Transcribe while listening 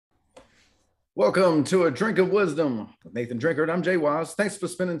Welcome to A Drink of Wisdom with Nathan Drinkard. I'm Jay Wise. Thanks for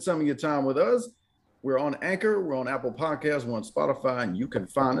spending some of your time with us. We're on Anchor, we're on Apple Podcasts, we're on Spotify, and you can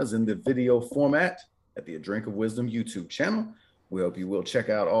find us in the video format at the A Drink of Wisdom YouTube channel. We hope you will check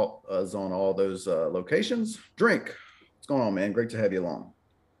out us on all those locations. Drink, what's going on, man? Great to have you along.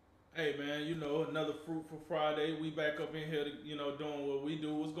 Hey man, another fruitful Friday. We back up in here, doing what we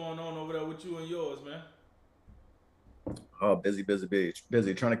do. What's going on over there with you and yours, man? Oh, busy, busy, busy,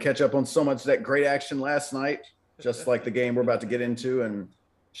 busy. Trying to catch up on so much of that great action last night, just like the game we're about to get into. And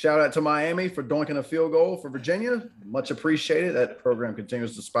shout out to Miami for doinking a field goal for Virginia. Much appreciated. That program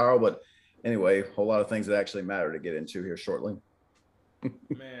continues to spiral. But anyway, a whole lot of things that actually matter to get into here shortly.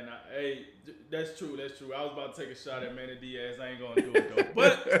 Man, that's true. That's true. I was about to take a shot at Manny Diaz. I ain't gonna do it though.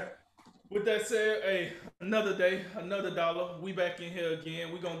 But with that said, hey, another day, another dollar. We back in here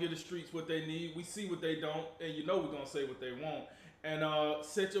again. We gonna give the streets what they need. We see what they don't, and we gonna say what they want. And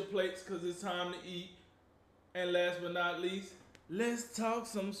set your plates, cause it's time to eat. And last but not least, let's talk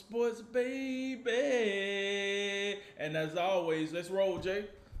some sports, baby. And as always, let's roll, Jay.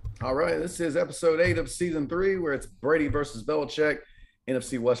 All right, this is episode 8 of season 3, where it's Brady versus Belichick.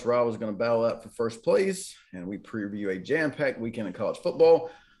 NFC West rivals are going to battle out for first place, and we preview a jam-packed weekend in college football.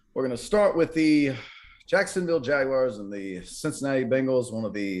 We're going to start with the Jacksonville Jaguars and the Cincinnati Bengals, one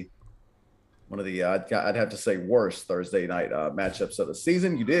of the I'd have to say worst Thursday night matchups of the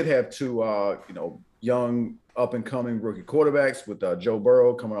season. You did have two young up and coming rookie quarterbacks with Joe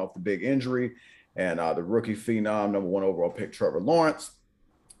Burrow coming off the big injury, and the rookie phenom number 1 overall pick Trevor Lawrence.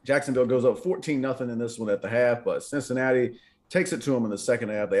 Jacksonville goes up 14-0 in this one at the half, but Cincinnati takes it to them in the second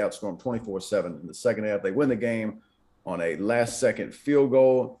half. They outscore them 24-7 in the second half. They win the game on a last-second field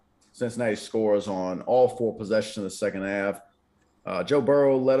goal. Cincinnati scores on all 4 possessions in the second half. Joe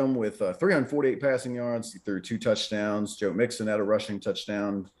Burrow led them with 348 passing yards. He threw 2 touchdowns. Joe Mixon had a rushing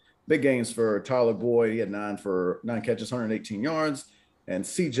touchdown. Big gains for Tyler Boyd. He had 9 catches, 118 yards. And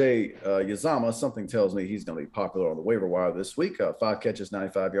CJ Yazama, something tells me he's going to be popular on the waiver wire this week. 5 catches,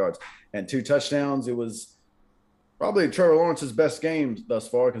 95 yards, and 2 touchdowns. It was probably Trevor Lawrence's best game thus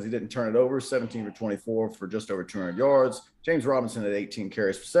far because he didn't turn it over. 17 for 24 for just over 200 yards. James Robinson had 18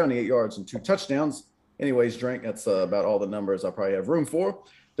 carries for 78 yards and 2 touchdowns. Anyways, Drink, that's about all the numbers I probably have room for.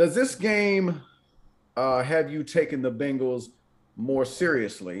 Does this game have you taken the Bengals more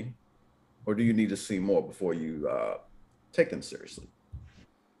seriously, or do you need to see more before you take them seriously?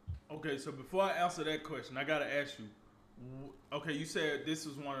 Okay, so before I answer that question, I gotta ask you. Okay, you said this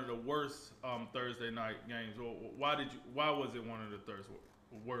was one of the worst Thursday night games. Why did you? Why was it one of the worst?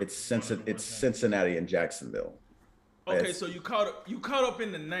 One of the It's worst games. Cincinnati and Jacksonville. Okay, It's, so you caught up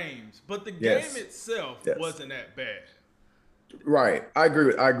in the names, but the game yes, itself yes. wasn't that bad. Right. I agree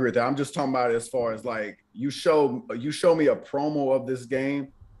with that. I'm just talking about it as far as like you show me a promo of this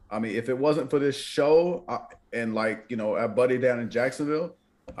game. I mean, if it wasn't for this show and like, our buddy down in Jacksonville,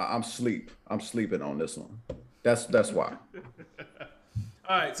 I'm sleeping on this one. That's why.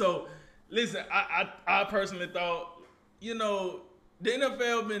 All right, so listen, I personally thought, you know, the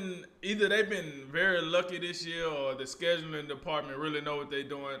NFL been either they've been very lucky this year or the scheduling department really know what they're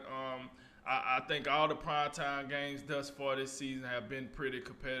doing. I think all the primetime games thus far this season have been pretty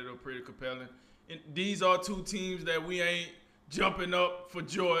competitive, pretty compelling. And these are 2 teams that we ain't jumping up for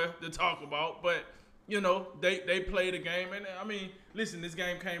joy to talk about, but they played a game, and I mean, listen, this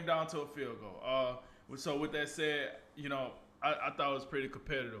game came down to a field goal. So with that said, I thought it was pretty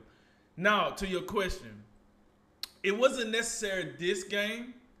competitive. Now to your question, it wasn't necessarily this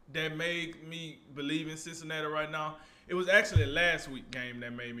game that made me believe in Cincinnati right now. It was actually last week game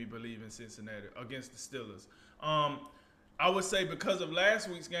that made me believe in Cincinnati against the Steelers. I would say because of last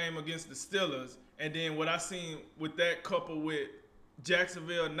week's game against the Steelers, and then what I seen with that coupled with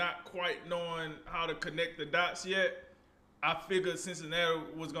Jacksonville not quite knowing how to connect the dots yet, I figured Cincinnati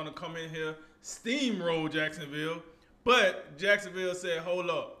was going to come in here, steamroll Jacksonville, but Jacksonville said, hold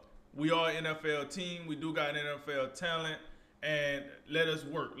up, we are an NFL team, we do got NFL talent, and let us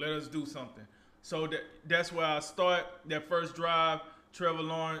work, let us do something. So that's where I start. That first drive, Trevor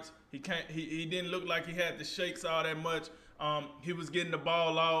Lawrence, he didn't look like he had the shakes all that much. He was getting the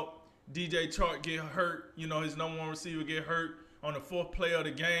ball out. DJ Chark get hurt. His number 1 receiver get hurt on the 4th play of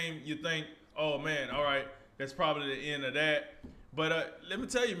the game. You think, oh man, all right, that's probably the end of that. But let me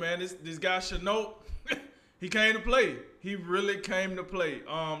tell you, man, this guy Chenault, he came to play. He really came to play.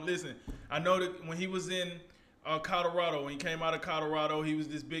 Listen, I know that when he was in Colorado, when he came out of Colorado, he was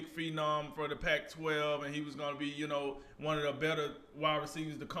this big phenom for the Pac-12, and he was going to be, one of the better wide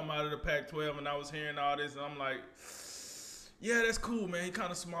receivers to come out of the Pac-12. And I was hearing all this, and I'm like, yeah, that's cool, man. He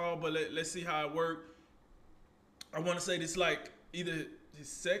kind of small, but let's see how it works. I want to say this like either his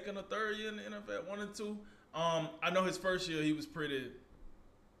second or third year in the NFL, 1 or 2. I know his first year he was pretty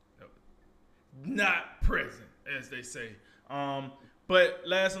not present, as they say. But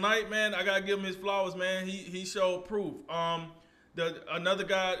last night, man, I gotta give him his flowers, man. He showed proof. Another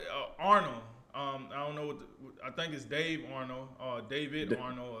guy, Arnold. I don't know I think it's Dave Arnold, David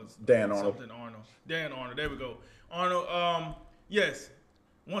Arnold, or Dan Arnold. something Arnold. Dan Arnold. There we go. Arnold. Yes.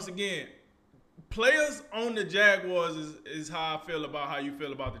 Once again, players on the Jaguars is how I feel about how you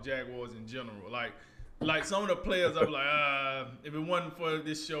feel about the Jaguars in general. Like some of the players, I'm like, if it wasn't for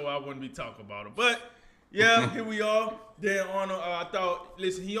this show, I wouldn't be talking about them. But yeah, here we are. Dan Arnold. I thought,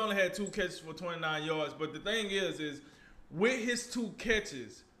 listen, he only had 2 catches for 29 yards. But the thing is with his 2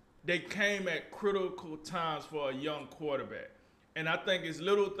 catches, they came at critical times for a young quarterback. And I think it's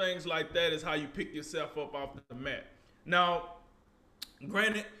little things like that is how you pick yourself up off the mat. Now,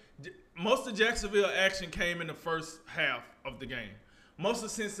 granted, most of Jacksonville action came in the first half of the game. Most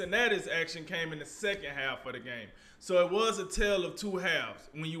of Cincinnati's action came in the second half of the game. So it was a tale of 2 halves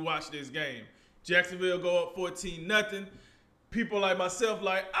when you watch this game. Jacksonville go up 14-0. People like myself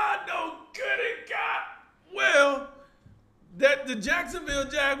like, I know good it got. Well, that the Jacksonville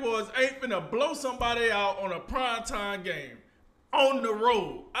Jaguars ain't finna blow somebody out on a primetime game on the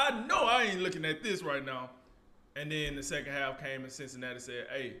road. I know I ain't looking at this right now. And then the second half came and Cincinnati said,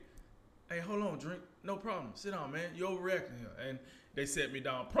 hey, hold on, Drink. No problem. Sit down, man. You're overreacting here. And they set me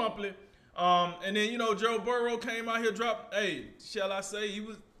down promptly. And then, Joe Burrow came out here, dropped, shall I say, he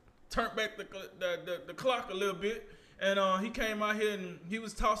was turned back the clock a little bit. And he came out here and he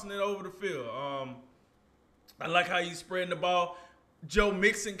was tossing it over the field. I like how he's spreading the ball. Joe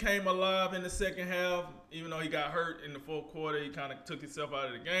Mixon came alive in the second half. Even though he got hurt in the fourth quarter, he kind of took himself out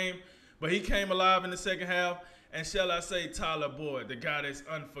of the game. But he came alive in the second half. And shall I say, Tyler Boyd, the guy that's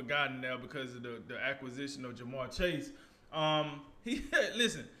unforgotten now because of the acquisition of Jamar Chase.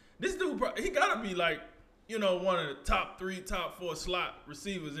 Listen, this dude, he got to be like, one of the top 3, top 4 slot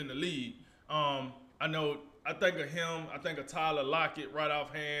receivers in the league. I think of him. I think of Tyler Lockett right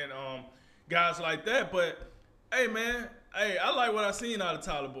offhand. Guys like that. But, hey, man, I like what I seen out of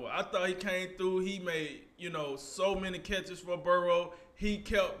Tyler Boyd. I thought he came through. He made, so many catches for Burrow. He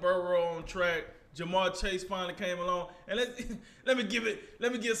kept Burrow on track. Jamar Chase finally came along. And let me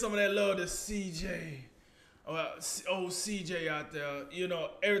give some of that love to CJ. Old CJ out there.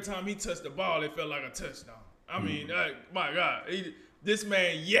 Every time he touched the ball, it felt like a touchdown. I mean, my God. This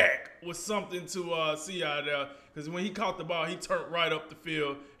man Yak was something to see out there. Because when he caught the ball, he turned right up the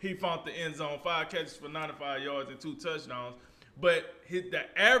field. He found the end zone, 5 catches for 95 yards and 2 touchdowns. But the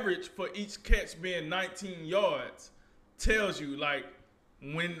average for each catch being 19 yards tells you, like,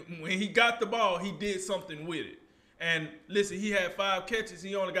 when he got the ball, he did something with it. And listen, he had 5 catches.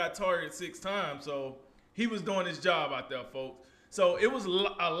 He only got targeted 6 times. So he was doing his job out there, folks. So it was a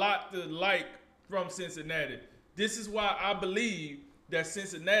lot to like from Cincinnati. This is why I believe that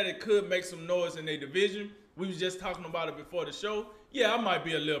Cincinnati could make some noise in their division. We was just talking about it before the show. Yeah, I might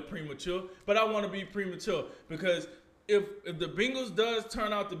be a little premature, but I want to be premature because if the Bengals does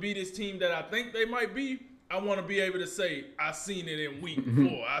turn out to be this team that I think they might be, I want to be able to say I seen it in week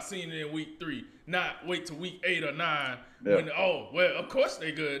 4, I seen it in week 3, not wait till week 8 or 9. Yeah. When of course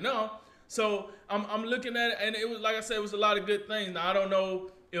they good. No, so I'm looking at it, and it was like I said, it was a lot of good things. Now I don't know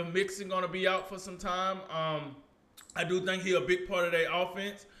if Mixon gonna be out for some time. I do think he's a big part of their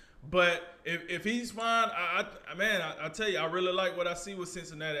offense. But if he's fine, I tell you, I really like what I see with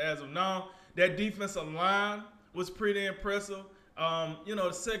Cincinnati as of now. That defensive line was pretty impressive.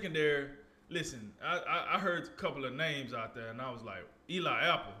 The secondary, listen, I heard a couple of names out there, and I was like, Eli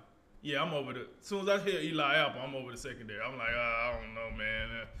Apple. Yeah, I'm over as soon as I hear Eli Apple, I'm over the secondary. I'm like, I don't know,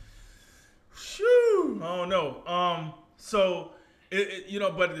 man. I don't know.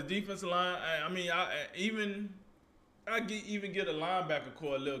 But the defensive line, I even get a linebacker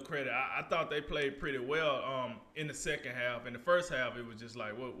core a little credit. I thought they played pretty well in the second half. In the first half, it was just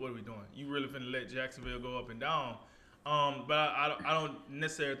like, what are we doing? You really finna let Jacksonville go up and down? But I don't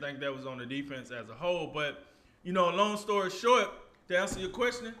necessarily think that was on the defense as a whole. But, long story short, to answer your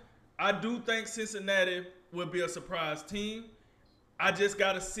question, I do think Cincinnati will be a surprise team. I just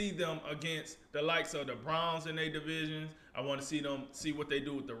got to see them against the likes of the Browns in their divisions. I want to see what they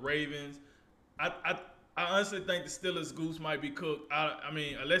do with the Ravens. I honestly think the Steelers' goose might be cooked.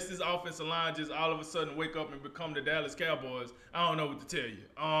 Unless this offensive line just all of a sudden wake up and become the Dallas Cowboys, I don't know what to tell you.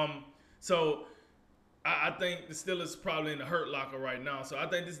 So I think the Steelers probably in the hurt locker right now. So I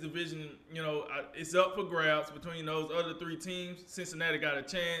think this division, it's up for grabs between those other 3 teams. Cincinnati got a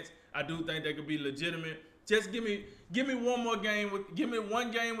chance. I do think they could be legitimate. Just give me one more game give me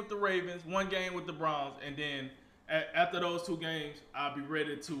one game with the Ravens, one game with the Browns, and then after those 2 games, I'll be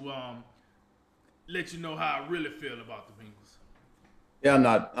ready to let you know how I really feel about the Bengals.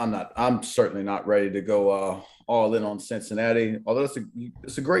 Yeah, I'm certainly not ready to go all in on Cincinnati. Although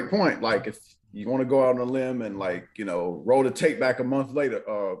it's a great point. Like if you want to go out on a limb and like, roll the tape back a month later,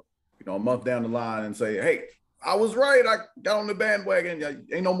 a month down the line and say, hey, I was right. I got on the bandwagon.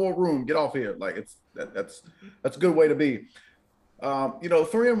 Ain't no more room. Get off here. Like that's a good way to be.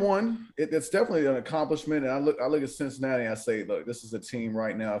 3-1, it's definitely an accomplishment. And I look at Cincinnati and I say, look, this is a team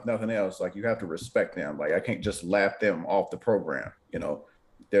right now. If nothing else, like you have to respect them. Like I can't just laugh them off the program.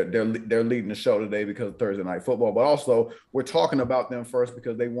 They're leading the show today because of Thursday Night Football, but also we're talking about them first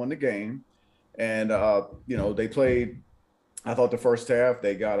because they won the game, and they played. I thought the first half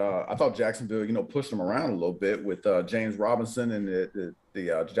they got. I thought Jacksonville, pushed them around a little bit with James Robinson and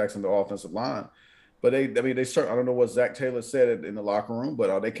the Jacksonville offensive line. But they start. I don't know what Zach Taylor said in the locker room,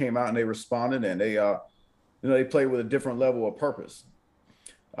 but they came out and they responded and they played with a different level of purpose.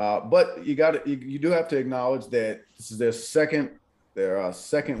 But you do have to acknowledge that this is their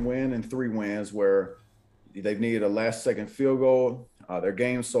second win in 3 wins where they've needed a last-second field goal. Their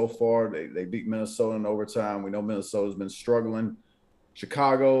games so far, they beat Minnesota in overtime. We know Minnesota's been struggling.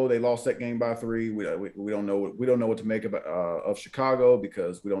 Chicago, they lost that game by 3. We don't know what to make of Chicago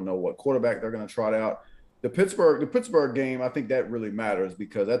because we don't know what quarterback they're going to trot out. The Pittsburgh game, I think that really matters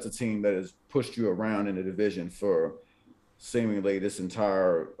because that's a team that has pushed you around in the division for seemingly this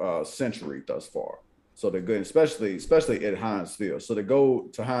entire century thus far. So they're good, especially at Heinz Field. So to go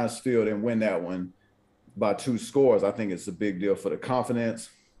to Heinz Field and win that one by 2 scores, I think it's a big deal for the confidence.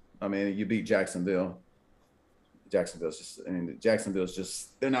 I mean, you beat Jacksonville. Jacksonville's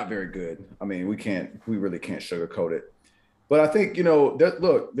just they're not very good. I mean, we really can't sugarcoat it. But I think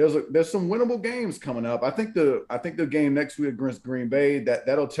there's some winnable games coming up. I think the game next week against Green Bay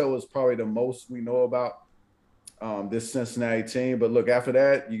that'll tell us probably the most we know about this Cincinnati team. But look, after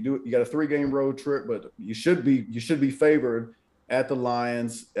that, you got a 3-game road trip, but you should be favored at the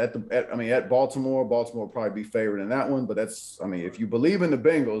Lions, at Baltimore. Baltimore will probably be favored in that one. But if you believe in the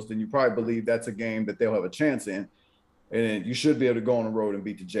Bengals, then you probably believe that's a game that they'll have a chance in. And you should be able to go on the road and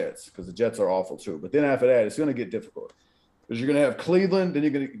beat the Jets because the Jets are awful too. But then after that, it's going to get difficult because you're going to have Cleveland, then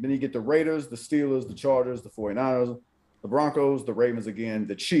you get the Raiders, the Steelers, the Chargers, the 49ers, the Broncos, the Ravens again,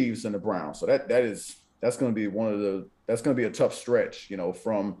 the Chiefs, and the Browns. So that's going to be a tough stretch,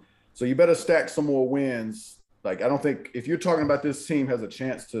 so you better stack some more wins. Like I don't think if you're talking about this team has a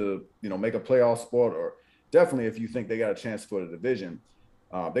chance to make a playoff spot, or definitely if you think they got a chance for the division,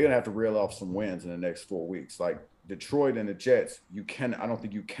 they're gonna have to reel off some wins in the next 4 weeks. Like Detroit and the Jets, I don't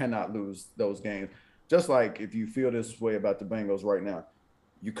think you cannot lose those games. Just like if you feel this way about the Bengals right now,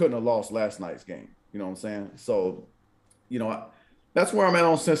 you couldn't have lost last night's game. You know what I'm saying? So, that's where I'm at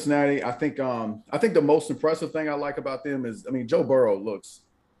on Cincinnati. I think the most impressive thing I like about them is, Joe Burrow looks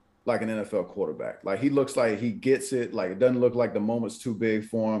like an NFL quarterback. Like he looks like he gets it. Like it doesn't look like the moment's too big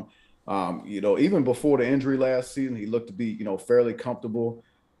for him. Even before the injury last season, he looked to be, fairly comfortable.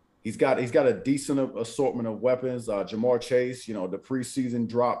 He's got a decent assortment of weapons. Jamar Chase, the preseason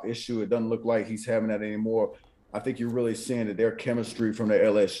drop issue, it doesn't look like he's having that anymore. I think you're really seeing that their chemistry from their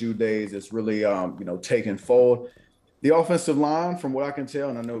LSU days is really, taking fold. The offensive line, from what I can tell,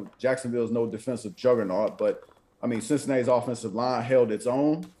 and I know Jacksonville is no defensive juggernaut, but Cincinnati's offensive line held its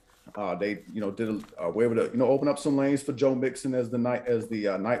own. They, were able to, open up some lanes for Joe Mixon as the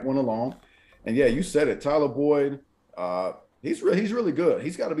night went along. And yeah, you said it, Tyler Boyd. He's really good.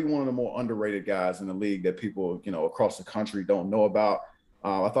 He's got to be one of the more underrated guys in the league that people, across the country don't know about.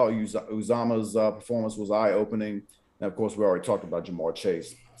 I thought Uzama's performance was eye-opening. And of course, we already talked about Jamar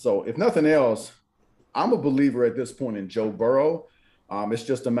Chase. So if nothing else, I'm a believer at this point in Joe Burrow. It's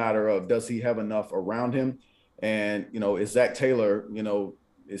just a matter of does he have enough around him? And, is Zach Taylor,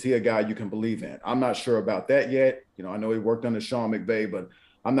 is he a guy you can believe in? I'm not sure about that yet. I know he worked under Sean McVay, but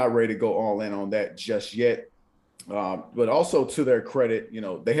I'm not ready to go all in on that just yet. But also to their credit,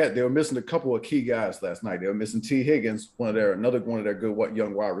 they were missing a couple of key guys last night. They were missing T. Higgins, another one of their good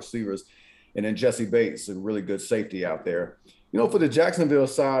young wide receivers, and then Jesse Bates, a really good safety out there. For the Jacksonville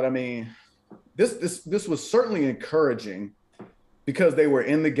side, this was certainly encouraging because they were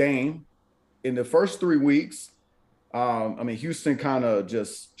in the game in the first 3 weeks. Houston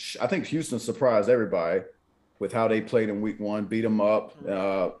I think Houston surprised everybody with how they played in week 1, beat them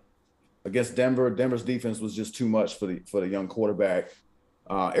up. Against Denver. Denver's defense was just too much for the young quarterback.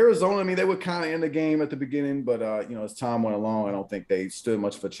 Arizona, they were kind of in the game at the beginning, but as time went along, I don't think they stood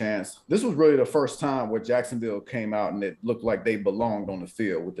much of a chance. This was really the first time where Jacksonville came out and it looked like they belonged on the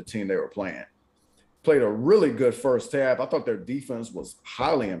field with the team they were playing. Played a really good first half. I thought their defense was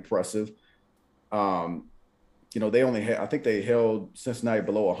highly impressive. they only had, I think they held Cincinnati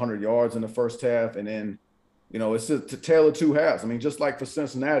below 100 yards in the first half. And then, it's a tale of two halves. I mean, just like for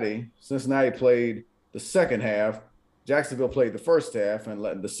Cincinnati played the second half, Jacksonville played the first half,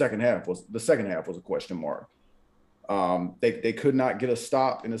 and the second half was a question mark. They could not get a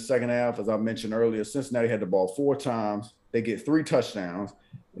stop in the second half. As I mentioned earlier, Cincinnati had the ball 4 times. They get 3 touchdowns,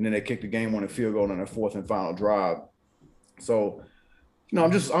 and then they kicked the game-winning field goal on their 4th and final drive. So,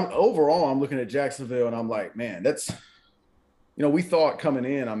 I'm overall, I'm looking at Jacksonville, and I'm like, man, that's, we thought coming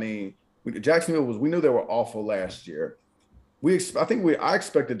in, I mean, Jacksonville we knew they were awful last year. I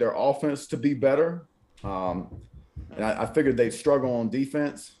expected their offense to be better. And I figured they'd struggle on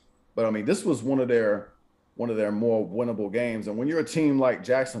defense, but I mean, this was one of their more winnable games. And when you're a team like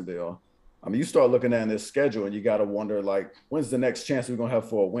Jacksonville, I mean, you start looking at this schedule and you got to wonder, like, when's the next chance we're going to have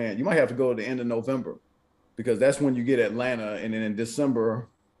for a win? You might have to go to the end of November, because that's when you get Atlanta. And then in December,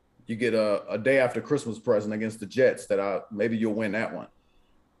 you get a day after Christmas present against the Jets that maybe you'll win that one.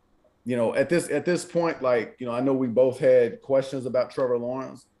 At this point, like, I know we both had questions about Trevor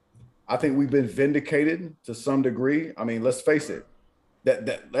Lawrence. I think we've been vindicated to some degree. I mean, let's face it,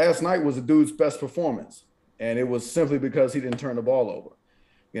 that last night was the dude's best performance, and it was simply because he didn't turn the ball over.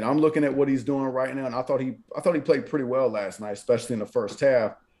 I'm looking at what he's doing right now, and I thought he played pretty well last night, especially in the first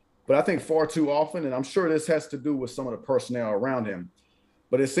half. But I think far too often, and I'm sure this has to do with some of the personnel around him,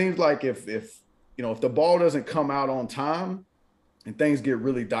 but it seems like if the ball doesn't come out on time, and things get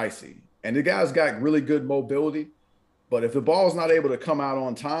really dicey, and the guy's got really good mobility, but if the ball's not able to come out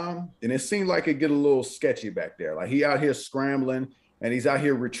on time, then it seems like it get a little sketchy back there. Like, he out here scrambling, and he's out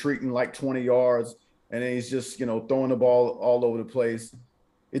here retreating like 20 yards, and then he's just, throwing the ball all over the place.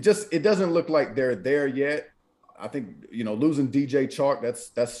 It doesn't look like they're there yet. I think, losing DJ Chark,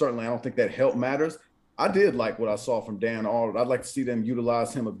 that's certainly, I don't think that help matters. I did like what I saw from Dan Arnold. I'd like to see them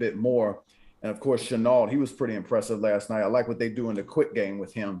utilize him a bit more. And of course, Chenault, he was pretty impressive last night. I like what they do in the quick game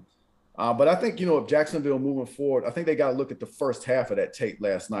with him. But I think, if Jacksonville moving forward, I think they got to look at the first half of that tape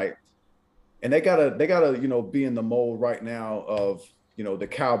last night. And they gotta, be in the mold right now of, the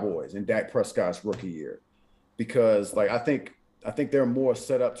Cowboys and Dak Prescott's rookie year. Because, like, I think they're more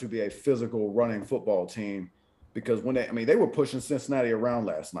set up to be a physical running football team, because they were pushing Cincinnati around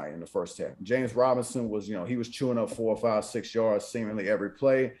last night in the first half. James Robinson was, he was chewing up 4, 5, 6 yards seemingly every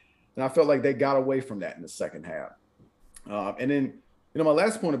play. And I felt like they got away from that in the second half. And then, my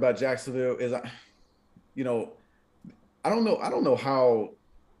last point about Jacksonville is, I don't know how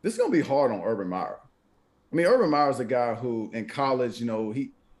this is going to be hard on Urban Meyer. I mean, Urban Meyer is a guy who in college, I don't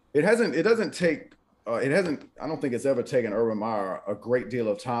think it's ever taken Urban Meyer a great deal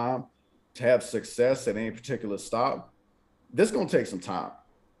of time to have success at any particular stop. This is going to take some time.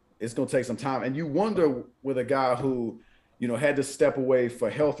 It's going to take some time. And you wonder with a guy who, had to step away for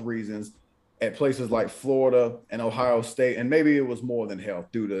health reasons at places like Florida and Ohio State, and maybe it was more than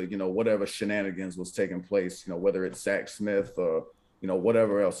health due to, whatever shenanigans was taking place, whether it's Zach Smith or,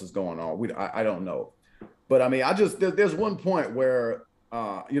 whatever else is going on. I don't know. But I mean, there's one point where,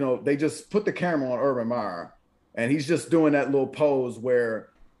 they just put the camera on Urban Meyer, and he's just doing that little pose where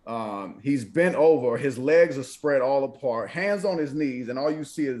he's bent over, his legs are spread all apart, hands on his knees, and all you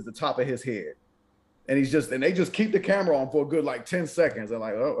see is the top of his head. And they just keep the camera on for a good, like, 10 seconds. They're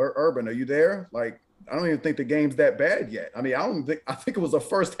like, oh, Urban, are you there? Like, I don't even think the game's that bad yet. I mean, I think it was a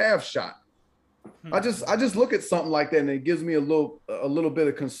first half shot. I just look at something like that, and it gives me a little bit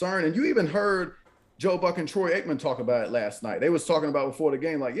of concern. And you even heard Joe Buck and Troy Aikman talk about it last night. They was talking about before the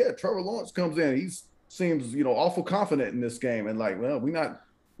game, like, yeah, Trevor Lawrence comes in, he seems, awful confident in this game. And like, well,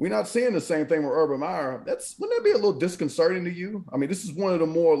 we're not seeing the same thing with Urban Meyer. Wouldn't that be a little disconcerting to you? I mean, this is one of the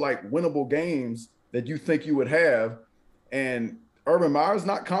more, like, winnable games that you think you would have, and Urban Meyer's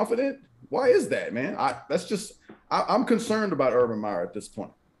not confident. Why is that, man? I'm concerned about Urban Meyer at this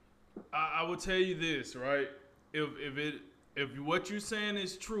point. I will tell you this, right? If what you're saying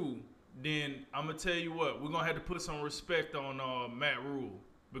is true, then I'm gonna tell you what, we're gonna have to put some respect on Matt Rule,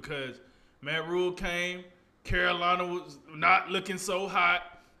 because Matt Rule came, Carolina was not looking so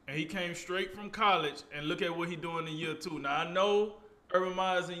hot, and he came straight from college, and look at what he's doing in year 2. Now, I know Urban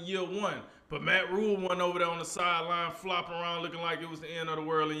Meyer's in year 1, but Matt Rule went over there on the sideline flopping around looking like it was the end of the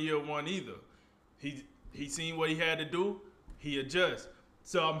world in year 1 either. He seen what he had to do, he adjusts.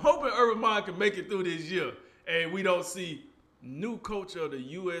 So I'm hoping Urban Meyer can make it through this year, and we don't see new coach of the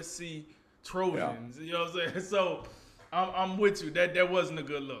USC Trojans. Yeah. You know what I'm saying? So I'm with you. That wasn't a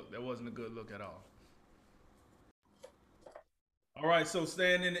good look. That wasn't a good look at all. All right, so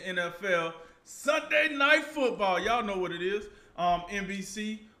staying in the NFL, Sunday Night Football. Y'all know what it is.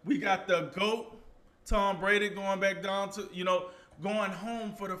 NBC, we got the GOAT, Tom Brady, going back down to, going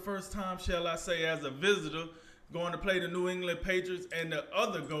home for the first time, shall I say, as a visitor. going to play the New England Patriots and the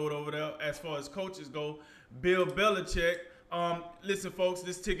other GOAT over there, as far as coaches go, Bill Belichick. Listen, folks,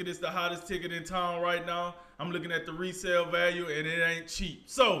 this ticket is the hottest ticket in town right now. I'm looking at the resale value, and it ain't cheap.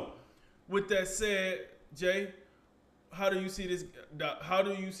 So, with that said, Jay, how do you see this? How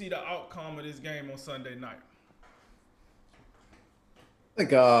do you see the outcome of this game on Sunday night? I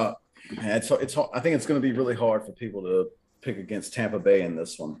think it's I think it's going to be really hard for people to pick against Tampa Bay in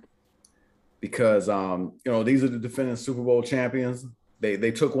this one because these are the defending Super Bowl champions.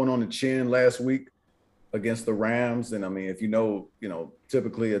 They took one on the chin last week against the Rams, and I mean, if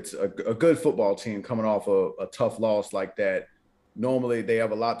typically it's a good football team coming off a tough loss like that. Normally they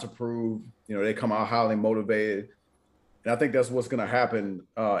have a lot to prove. They come out highly motivated, and I think that's what's going to happen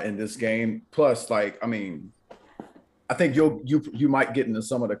in this game. Plus, I think you might get into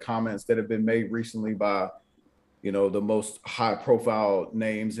some of the comments that have been made recently by, the most high profile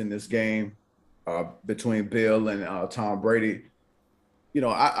names in this game between Bill and Tom Brady.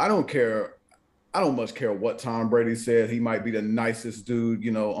 I don't care. I don't much care what Tom Brady said. He might be the nicest dude,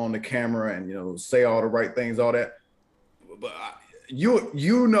 on the camera and, say all the right things, all that. But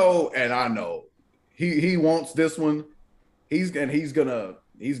and I know he wants this one. He is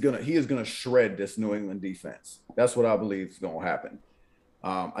gonna shred this New England defense. That's what I believe is gonna happen.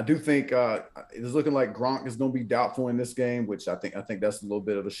 I do think it's looking like Gronk is gonna be doubtful in this game, which I think that's a little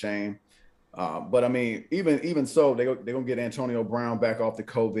bit of a shame. But I mean, even so, they're gonna get Antonio Brown back off the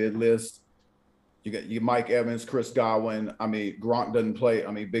COVID list. You got Mike Evans, Chris Godwin. I mean, Gronk doesn't play. I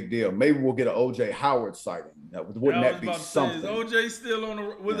mean, big deal. Maybe we'll get an OJ Howard sighting. Wouldn't that be something? Is OJ still on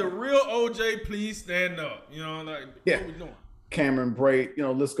the? With a real OJ, please stand up. What we doing? Cameron Brate.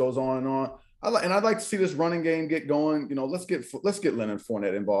 List goes on and on. I'd like to see this running game get going. Let's get Leonard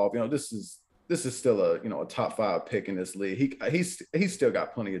Fournette involved. This is still a top 5 pick in this league. He's still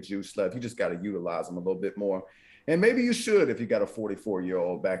got plenty of juice left. You just got to utilize him a little bit more. And maybe you should if you got a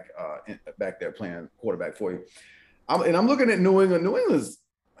 44-year-old back there playing quarterback for you. I'm looking at New England. New England's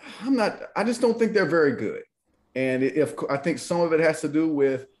I just don't think they're very good. And I think some of it has to do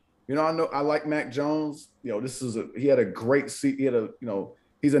with, I like Mac Jones. He had a great seat.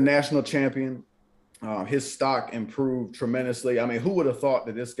 He's a national champion. His stock improved tremendously. I mean, who would have thought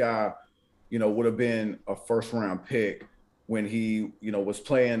that this guy, would have been a first-round pick when he, was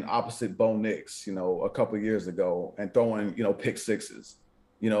playing opposite Bo Nix, a couple of years ago and throwing, pick sixes,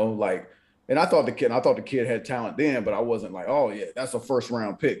 and I thought the kid had talent then, but I wasn't like, oh yeah, that's a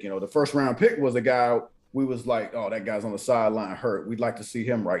first-round pick. The first-round pick was a guy we was like, oh, that guy's on the sideline hurt. We'd like to see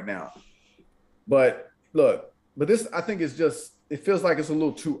him right now. But this, I think it feels like it's a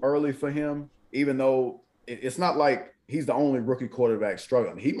little too early for him, even though it's not like he's the only rookie quarterback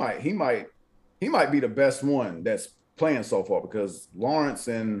struggling. He might be the best one that's playing so far because Lawrence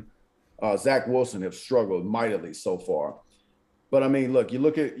and Zach Wilson have struggled mightily so far. But I mean,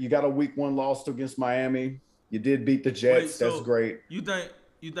 you got a week 1 loss against Miami. You did beat the Jets. So that's great. You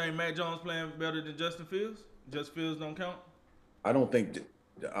think Mac Jones playing better than Justin Fields? Just Fields don't count? I don't think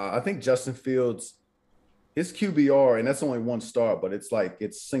I think Justin Fields, his QBR, and that's only 1 star, but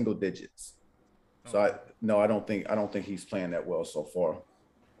it's single digits. So I don't think he's playing that well so far.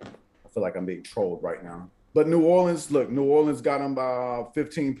 I feel like I'm being trolled right now. But New Orleans got them by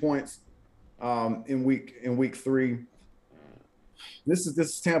 15 points in week 3. This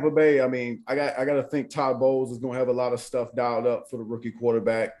is Tampa Bay. I mean, I got to think Todd Bowles is going to have a lot of stuff dialed up for the rookie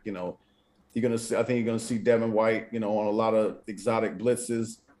quarterback. I think you're going to see Devin White, on a lot of exotic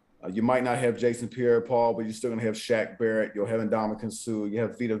blitzes. You might not have Jason Pierre-Paul, but you're still going to have Shaq Barrett. You'll have Ndamukong Suh. You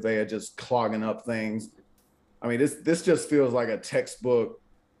have Vita Vea just clogging up things. I mean, this just feels like a textbook,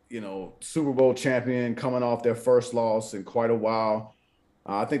 Super Bowl champion coming off their first loss in quite a while.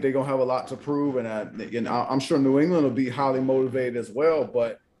 I think they're going to have a lot to prove, and I'm sure New England will be highly motivated as well.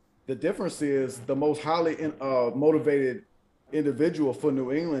 But the difference is the most highly motivated individual for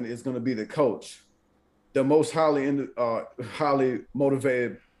New England is going to be the coach. The most highly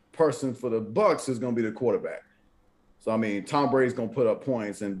motivated person for the Bucs is going to be the quarterback. So, I mean, Tom Brady's going to put up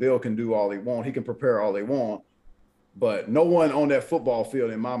points, and Bill can do all he wants. He can prepare all he wants. But no one on that football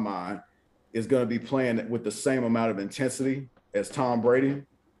field, in my mind, is going to be playing with the same amount of intensity as Tom Brady.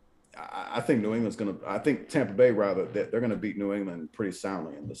 I think I think Tampa Bay, rather, that they're going to beat New England pretty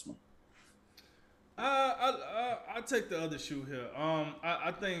soundly in this one. I take the other shoe here.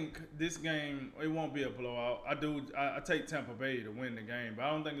 I think this game, it won't be a blowout. I take Tampa Bay to win the game, but I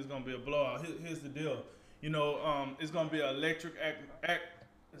don't think it's going to be a blowout. Here's the deal. It's going to be an electric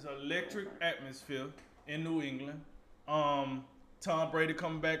atmosphere in New England. Tom Brady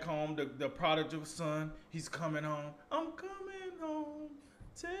coming back home, the prodigal son, he's coming home. I'm coming home.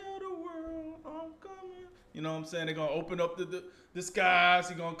 Tell the world I'm coming. You know what I'm saying? They're gonna open up the skies.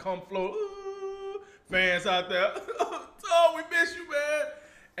 He's gonna come float. Ooh, fans out there. Oh, we miss you, man.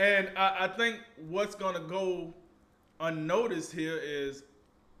 And I think what's gonna go unnoticed here is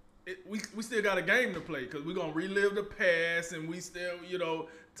we still got a game to play because we're gonna relive the past and we still,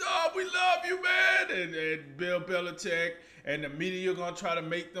 Tom, we love you, man. And Bill Belichick and the media gonna try to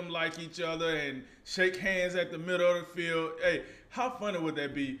make them like each other and shake hands at the middle of the field. Hey, how funny would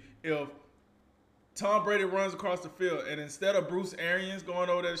that be if Tom Brady runs across the field and instead of Bruce Arians going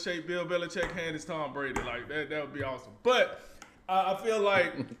over there to shake Bill Belichick's hand, it's Tom Brady? Like that would be awesome. But I feel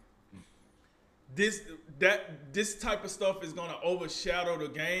like this type of stuff is gonna overshadow the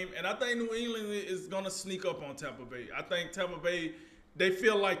game, and I think New England is gonna sneak up on Tampa Bay. I think Tampa Bay, they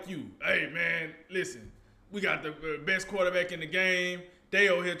feel like you. Hey man, listen, we got the best quarterback in the game. They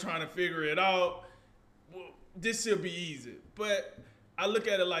over here trying to figure it out. Well, this should be easy. But I look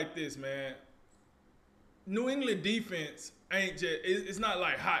at it like this, man. New England defense ain't just, it's not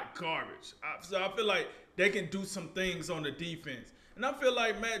like hot garbage. So I feel like they can do some things on the defense. And I feel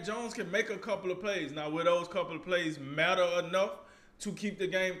like Matt Jones can make a couple of plays. Now, will those couple of plays matter enough to keep the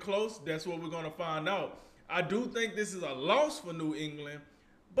game close? That's what we're going to find out. I do think this is a loss for New England,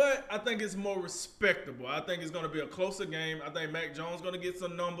 but I think it's more respectable. I think it's going to be a closer game. I think Mac Jones is going to get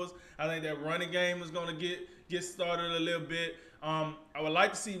some numbers. I think that running game is going to get started a little bit. I would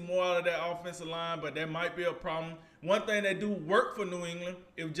like to see more out of that offensive line, but that might be a problem. One thing that do work for New England,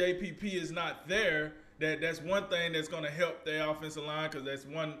 if JPP is not there, that's one thing that's going to help their offensive line because that's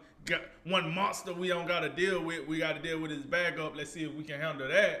one monster we don't got to deal with. We got to deal with his backup. Let's see if we can handle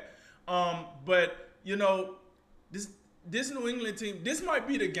that. But, this New England team, this might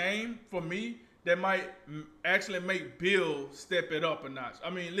be the game for me that might actually make Bill step it up a notch.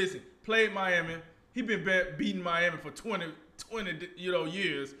 I mean, listen, played Miami. He been beating Miami for 20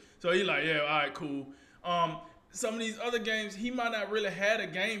 years. So he like, yeah, all right, cool. Some of these other games, he might not really had a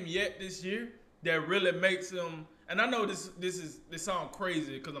game yet this year that really makes him. And I know this sounds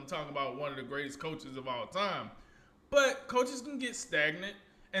crazy because I'm talking about one of the greatest coaches of all time. But coaches can get stagnant,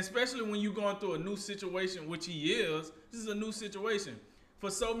 and especially when you're going through a new situation, which he is. This is a new situation.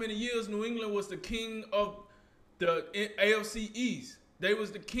 For so many years, New England was the king of the AFC East. They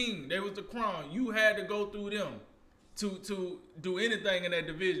was the king. They was the crown. You had to go through them to do anything in that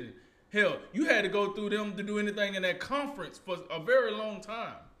division. Hell, you had to go through them to do anything in that conference for a very long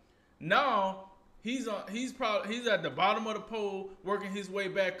time. Now he's at the bottom of the pole, working his way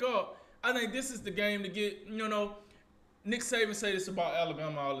back up. I think this is the game to get. Nick Saban say this about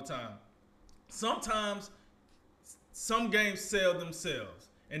Alabama all the time. Sometimes some games sell themselves,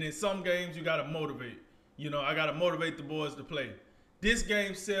 and in some games you gotta motivate. I gotta motivate the boys to play. This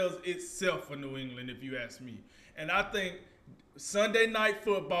game sells itself for New England, if you ask me. And I think Sunday Night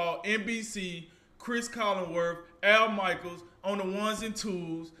Football, NBC, Chris Collinsworth, Al Michaels on the ones and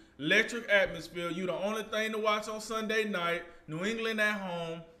twos, electric atmosphere. You the only thing to watch on Sunday night. New England at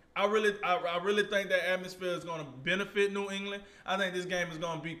home. I really think that atmosphere is going to benefit New England. I think this game is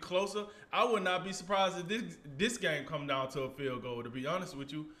going to be closer. I would not be surprised if this game come down to a field goal, to be honest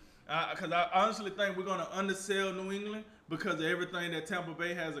with you. Because I honestly think we're going to undersell New England because of everything that Tampa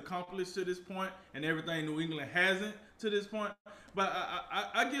Bay has accomplished to this point and everything New England hasn't to this point. But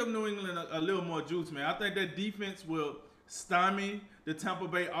I give New England a little more juice, man. I think that defense will stymie the Tampa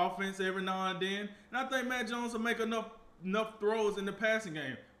Bay offense every now and then. And I think Matt Jones will make enough throws in the passing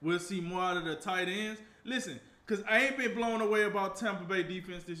game. We'll see more out of the tight ends. Listen, because I ain't been blown away about Tampa Bay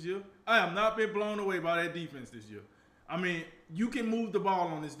defense this year. I have not been blown away by that defense this year. I mean, you can move the ball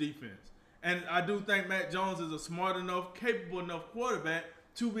on this defense. And I do think Matt Jones is a smart enough, capable enough quarterback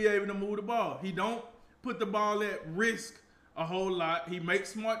to be able to move the ball. He don't put the ball at risk a whole lot. He makes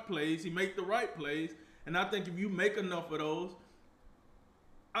smart plays. He makes the right plays. And I think if you make enough of those,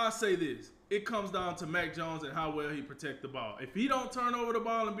 I'll say this. It comes down to Mac Jones and how well he protects the ball. If he don't turn over the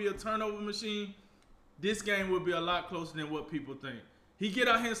ball and be a turnover machine, this game will be a lot closer than what people think. He get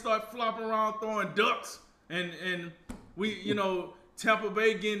out here and start flopping around throwing ducks, and we, Tampa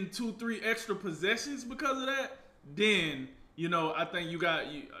Bay getting 2-3 extra possessions because of that, then, I think you got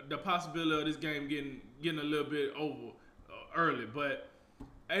the possibility of this game getting a little bit over early. But,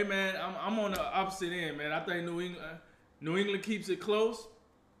 hey, man, I'm on the opposite end, man. I think New England keeps it close.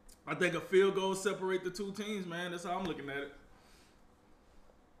 I think a field goal separate the two teams, man. That's how I'm looking at it.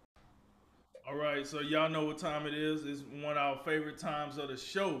 All right, so y'all know what time it is. It's one of our favorite times of the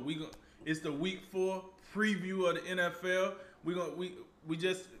show. It's the Week 4 preview of the NFL. We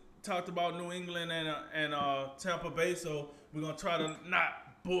just talked about New England and Tampa Bay, so we're gonna try to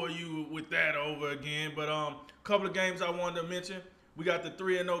not bore you with that over again. But a couple of games I wanted to mention. We got the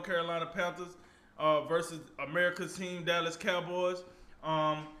 3-0 Carolina Panthers versus America's team, Dallas Cowboys.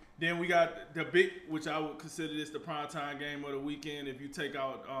 Then we got the big, which I would consider this the primetime game of the weekend if you take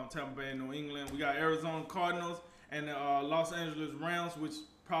out Tampa Bay and New England. We got Arizona Cardinals and the Los Angeles Rams, which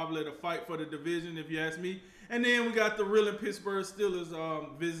probably the fight for the division, if you ask me. And then we got the real Pittsburgh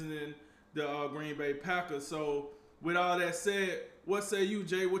Steelers visiting the Green Bay Packers. So with all that said, what say you,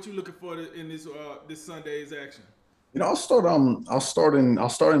 Jay? What you looking for in this Sunday's action? I'll start in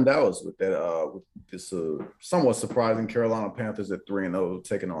Dallas with that with this somewhat surprising Carolina Panthers at 3-0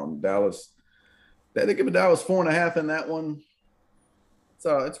 taking on Dallas. They give Dallas 4.5 in that one.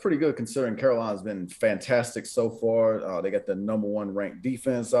 So it's pretty good considering Carolina's been fantastic so far. They got the number one ranked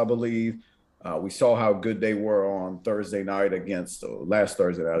defense, I believe. We saw how good they were on Thursday night last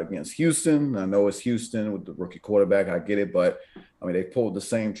Thursday night against Houston. I know it's Houston with the rookie quarterback. I get it, but I mean, they pulled the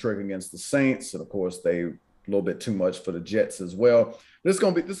same trick against the Saints. And of course, they a little bit too much for the Jets as well. This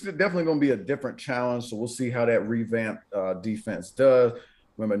is definitely going to be a different challenge. So we'll see how that revamped defense does.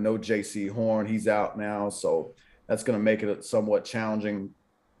 Remember, no J.C. Horn. He's out now. So that's going to make it somewhat challenging.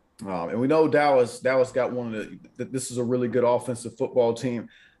 And we know Dallas got this is a really good offensive football team.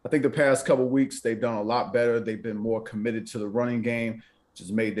 I think the past couple of weeks, they've done a lot better. They've been more committed to the running game, which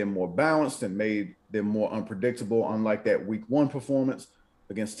has made them more balanced and made them more unpredictable, unlike that week one performance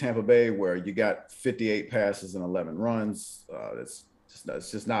against Tampa Bay, where you got 58 passes and 11 runs. That's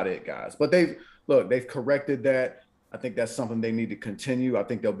just not it, guys. But they've corrected that. I think that's something they need to continue. I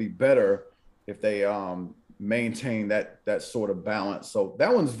think they'll be better if they maintain that sort of balance. So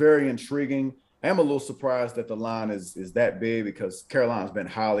that one's very intriguing. I am a little surprised that the line is that big because Carolina's been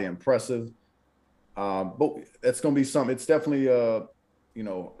highly impressive. But that's going to be something. It's definitely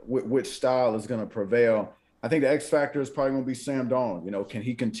which style is going to prevail. I think the X factor is probably going to be Sam Darnold. Can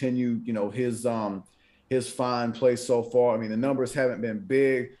he continue his fine play so far? I mean, the numbers haven't been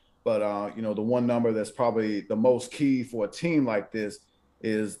big, but the one number that's probably the most key for a team like this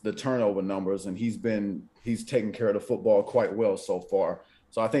is the turnover numbers, and he's taken care of the football quite well so far.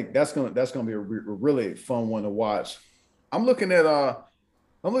 So I think that's gonna be a really fun one to watch. I'm looking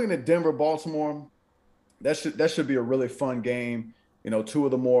at Denver, Baltimore. That should be a really fun game. Two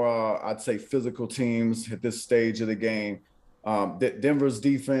of the more I'd say physical teams at this stage of the game. Denver's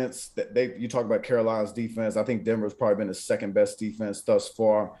defense. You talk about Carolina's defense. I think Denver's probably been the second best defense thus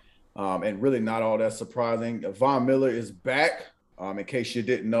far, and really not all that surprising. Von Miller is back. In case you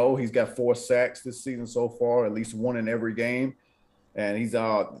didn't know, he's got 4 sacks this season so far, at least one in every game. And he's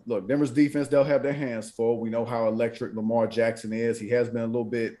Denver's defense, they'll have their hands full. We know how electric Lamar Jackson is. He has been a little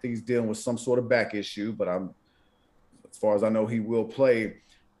bit, he's dealing with some sort of back issue, but as far as I know, he will play.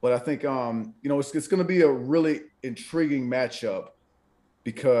 But I think, it's going to be a really intriguing matchup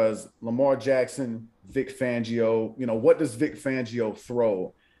because Lamar Jackson, Vic Fangio, what does Vic Fangio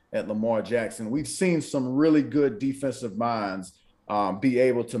throw at Lamar Jackson? We've seen some really good defensive minds be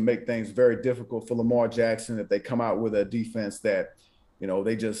able to make things very difficult for Lamar Jackson if they come out with a defense that,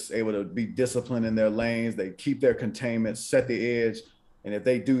 they just able to be disciplined in their lanes. They keep their containment, set the edge. And if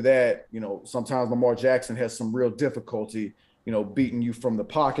they do that, sometimes Lamar Jackson has some real difficulty, beating you from the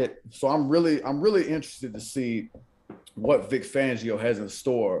pocket. So I'm really interested to see what Vic Fangio has in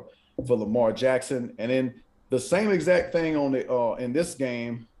store for Lamar Jackson. And then the same exact thing in this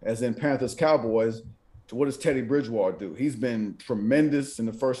game as in Panthers Cowboys. What does Teddy Bridgewater do? He's been tremendous in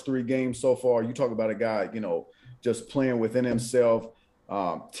the first 3 games so far. You talk about a guy, just playing within himself,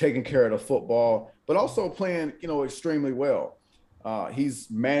 taking care of the football, but also playing, extremely well.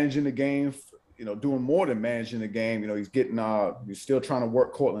 He's managing the game, doing more than managing the game. He's still trying to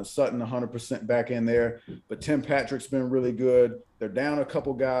work Cortland Sutton 100% back in there, but Tim Patrick's been really good. They're down a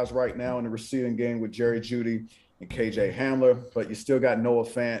couple guys right now in the receiving game with Jerry Jeudy and KJ Hamler, but you still got Noah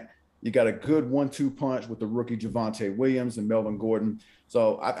Fant. You got a good 1-2 punch with the rookie Javonte Williams and Melvin Gordon.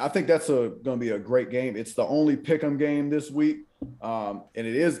 So I think that's going to be a great game. It's the only pick'em game this week. And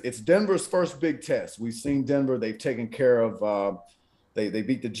it's Denver's first big test. We've seen Denver. They've taken care of they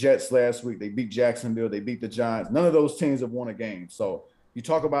beat the Jets last week. They beat Jacksonville. They beat the Giants. None of those teams have won a game. So you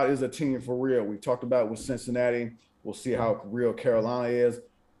talk about is a team for real. We talked about with Cincinnati. We'll see how real Carolina is.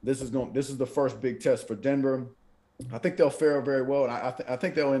 This is the first big test for Denver. I think they'll fare very well, and I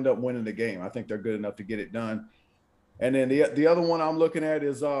think they'll end up winning the game. I think they're good enough to get it done. And then the other one I'm looking at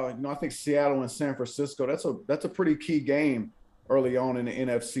is I think Seattle and San Francisco. That's a pretty key game early on in the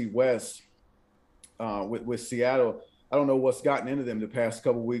NFC West with Seattle. I don't know what's gotten into them the past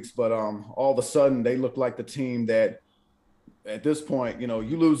couple of weeks, but all of a sudden they look like the team that at this point, you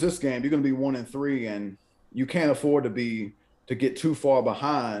lose this game, you're going to be 1-3, and you can't afford to get too far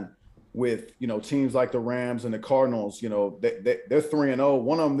behind with, teams like the Rams and the Cardinals. They're 3-0.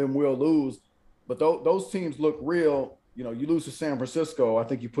 One of them will lose, but those teams look real. You know, you lose to San Francisco, I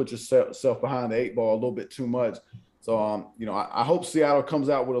think you put yourself behind the eight ball a little bit too much. So, you know, I hope Seattle comes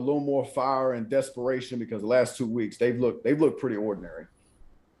out with a little more fire and desperation because the last 2 weeks they've looked pretty ordinary.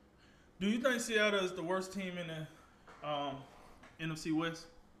 Do you think Seattle is the worst team in the NFC West?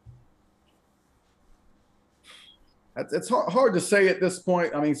 It's hard to say at this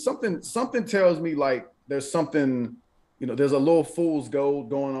point. I mean, something tells me like there's something, you know, there's a little fool's gold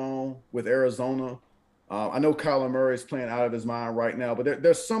going on with Arizona. I know Kyler Murray is playing out of his mind right now, but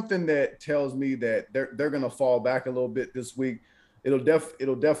there's something that tells me that they're going to fall back a little bit this week. It'll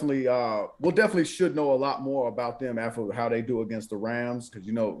definitely we'll definitely should know a lot more about them after how they do against the Rams, because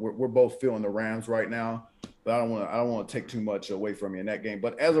you know we're both feeling the Rams right now. But I don't want to take too much away from you in that game.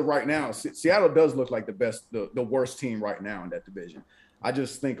 But as of right now, Seattle does look like the worst team right now in that division. I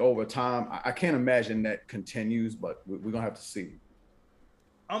just think over time, I can't imagine that continues, but we're gonna have to see.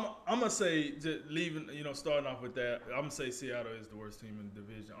 I'm gonna say, just leaving, starting off with that, I'm gonna say Seattle is the worst team in the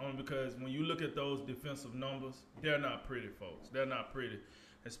division. Only because when you look at those defensive numbers, they're not pretty, folks. They're not pretty.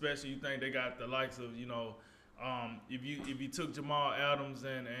 Especially you think they got the likes of, if you took Jamal Adams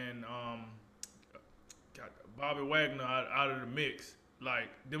and got Bobby Wagner out of the mix, like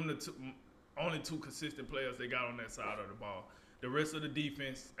them only two consistent players they got on that side of the ball. The rest of the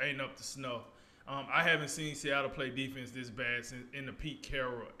defense ain't up to snuff. I haven't seen Seattle play defense this bad since in the Pete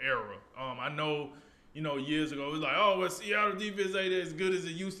Carroll era. I know, years ago it was like, oh, well, Seattle defense ain't as good as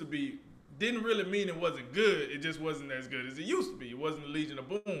it used to be. Didn't really mean it wasn't good. It just wasn't as good as it used to be. It wasn't the Legion of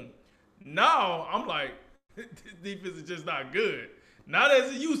Boom. Now I'm like, this defense is just not good. Not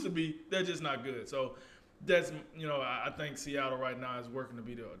as it used to be. They're just not good. So that's, I think Seattle right now is working to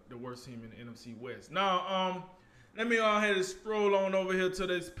be the worst team in the NFC West. Now, let me go ahead and scroll on over here to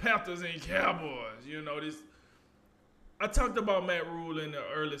this Panthers and Cowboys. I talked about Matt Rule in the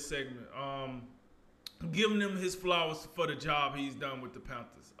early segment, giving him his flowers for the job he's done with the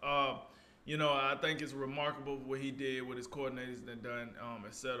Panthers. I think it's remarkable what he did with his coordinators and done,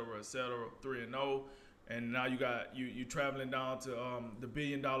 et cetera, 3-0. And now you traveling down to the $1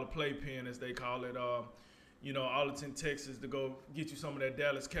 billion playpen, as they call it, Arlington, Texas, to go get you some of that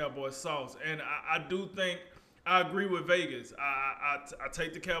Dallas Cowboys sauce. And I do think I agree with Vegas. I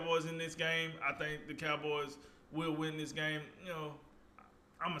take the Cowboys in this game. I think the Cowboys will win this game.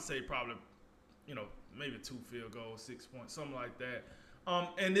 I'm going to say probably, maybe 2 field goals, 6 points, something like that.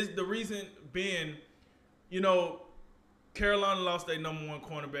 And the reason being, Carolina lost their number one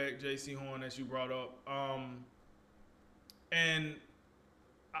cornerback, J.C. Horn, as you brought up. And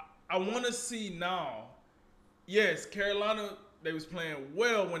I want to see now, yes, Carolina, they was playing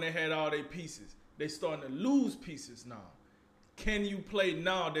well when they had all their pieces. They starting to lose pieces now. Can you play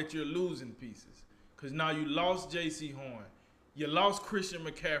now that you're losing pieces? Because now you lost J.C. Horn. You lost Christian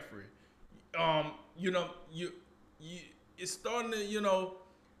McCaffrey. It's starting to,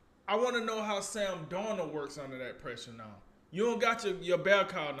 I want to know how Sam Darnold works under that pressure now. You don't got your bell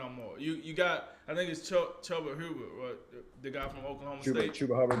cow no more. You got, I think it's Chuba Hubbard, the guy from Oklahoma State.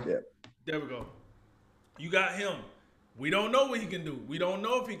 Chuba Hubbard, yeah. There we go. You got him. We don't know what he can do. We don't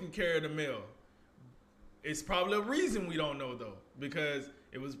know if he can carry the mail. It's probably a reason we don't know, though, because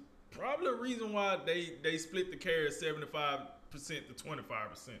it was probably a reason why they split the carry 75% to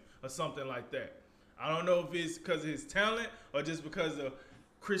 25% or something like that. I don't know if it's because of his talent or just because of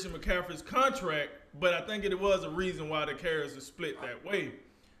Christian McCaffrey's contract, but I think it was a reason why the carries are split that way.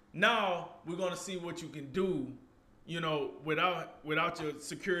 Now we're going to see what you can do, without your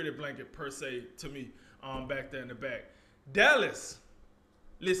security blanket per se, to me, back there in the back. Dallas,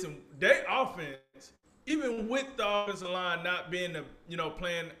 listen, their offense, even with the offensive line not being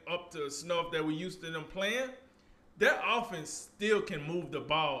playing up to snuff that we used to them playing, their offense still can move the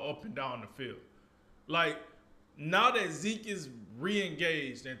ball up and down the field. Like, now that Zeke is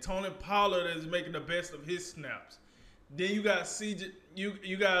re-engaged and Tony Pollard is making the best of his snaps, then you got CeeDee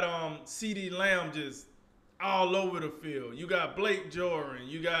Lamb just all over the field. You got Blake Jordan.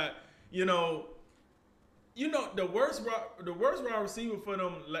 You got the worst wide receiver for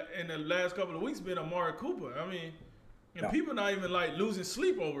them in the last couple of weeks been Amari Cooper. I mean, people not even like losing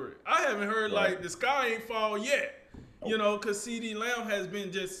sleep over it. I haven't heard like the sky ain't fall yet. Because CeeDee Lamb has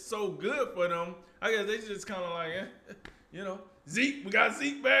been just so good for them. I guess they just kind of like, Zeke, we got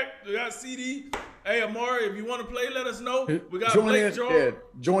Zeke back. We got CD. Hey, Amari, if you want to play, let us know. We got Blake Jordan. Yeah,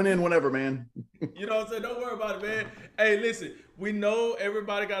 join in whenever, man. You know what I'm saying? Don't worry about it, man. Hey, listen, we know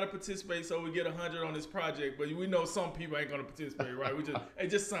everybody got to participate so we get 100 on this project, but we know some people ain't going to participate, right?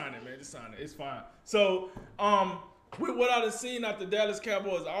 Just sign it, man. Just sign it. It's fine. So, with what I've seen out the Dallas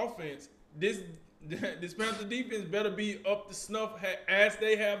Cowboys offense, this Panther defense better be up to snuff as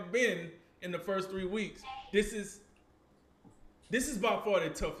they have been in the first 3 weeks, this is by far their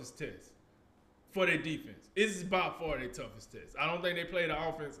toughest test for their defense. This is by far their toughest test. I don't think they played the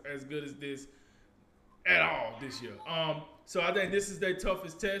offense as good as this at all this year. So I think this is their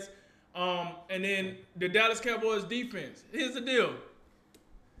toughest test. And then the Dallas Cowboys defense. Here's the deal.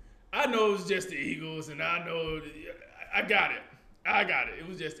 I know it's just the Eagles, and I know I got it. It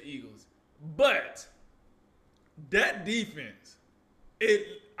was just the Eagles. But that defense, it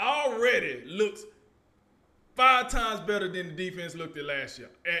already looks 5 times better than the defense looked at last year.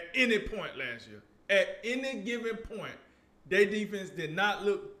 At any point last year. At any given point, their defense did not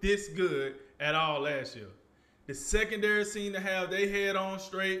look this good at all last year. The secondary seemed to have their head on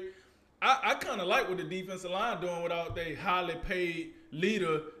straight. I kind of like what the defensive line doing without their highly paid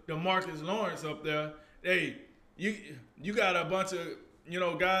leader, DeMarcus Lawrence, up there. Hey, you got a bunch of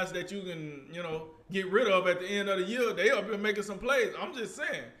guys that you can get rid of at the end of the year. They up here making some plays. I'm just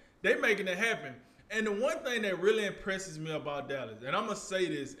saying they making it happen. And the one thing that really impresses me about Dallas, and I'm gonna say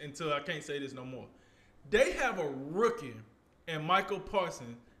this until I can't say this no more, they have a rookie and Michael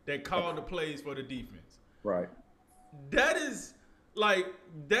Parsons that called the plays for the defense. Right. That is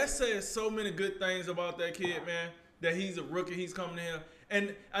that says so many good things about that kid, man. That he's a rookie, he's coming in,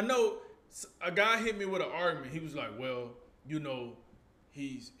 and I know a guy hit me with an argument. He was like, "Well,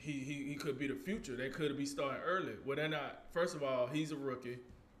 he could be the future. They could be starting early." Well, they're not. First of all, he's a rookie.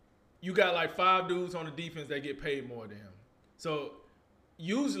 You got like 5 dudes on the defense that get paid more than him. So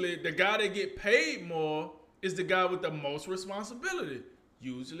usually the guy that get paid more is the guy with the most responsibility.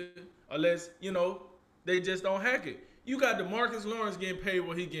 Usually, unless they just don't hack it. You got DeMarcus Lawrence getting paid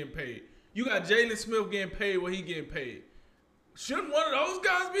what he getting paid. You got Jalen Smith getting paid what he getting paid. Shouldn't one of those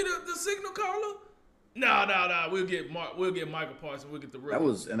guys be the signal caller? Nah. We'll get Michael Parsons. We'll get the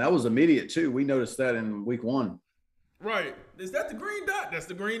rookie. That was immediate too. We noticed that in week 1. Right. Is that the green dot? That's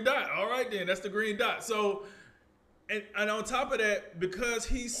the green dot. All right then. That's the green dot. So, and on top of that, because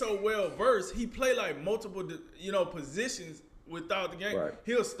he's so well versed, he play like multiple positions without the game. Right.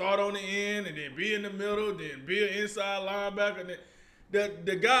 He'll start on the end and then be in the middle, then be an inside linebacker. And then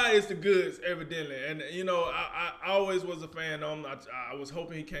the guy is the goods, evidently. And I always was a fan of him. I was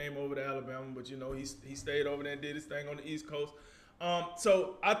hoping he came over to Alabama, but he stayed over there and did his thing on the East Coast.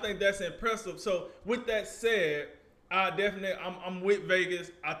 So I think that's impressive. So with that said, I'm with Vegas.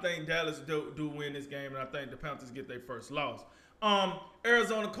 I think Dallas do win this game, and I think the Panthers get their first loss.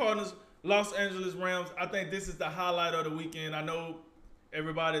 Arizona Cardinals, Los Angeles Rams. I think this is the highlight of the weekend. I know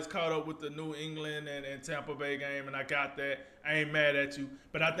everybody's caught up with the New England and Tampa Bay game, and I got that. I ain't mad at you,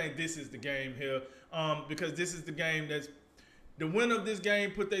 but I think this is the game here because this is the game that's the winner of this game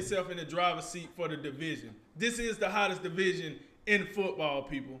put themselves in the driver's seat for the division. This is the hottest division in football,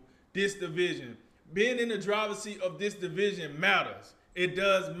 people. This division. Being in the driver's seat of this division matters. It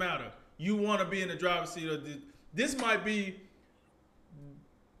does matter. You want to be in the driver's seat of this. This might be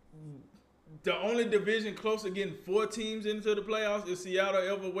the only division close to getting 4 teams into the playoffs if Seattle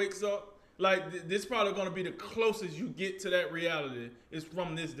ever wakes up. Like, this is probably going to be the closest you get to that reality is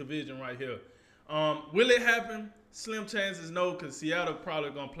from this division right here. Will it happen? Slim chances no, because Seattle probably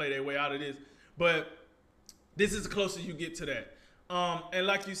going to play their way out of this. But this is the closest you get to that. And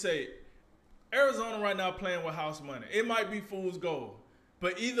like you say, Arizona right now playing with house money. It might be fool's gold.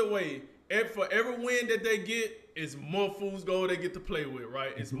 But either way, for every win that they get, it's more fool's gold they get to play with,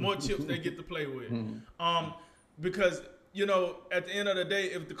 right? It's more chips they get to play with. Because, at the end of the day,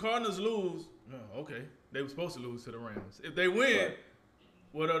 if the Cardinals lose, okay, they were supposed to lose to the Rams. If they win, right,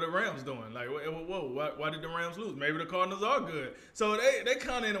 what are the Rams doing? Like, whoa, why did the Rams lose? Maybe the Cardinals are good. So they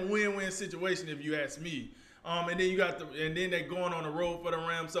kind of in a win-win situation, if you ask me. And then they're going on the road for the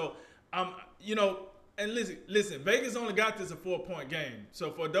Rams. So, and listen, Vegas only got this a 4-point game. So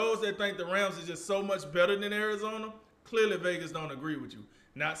for those that think the Rams is just so much better than Arizona, clearly Vegas don't agree with you.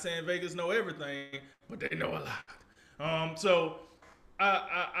 Not saying Vegas know everything, but they know a lot.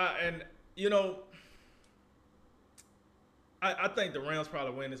 I think the Rams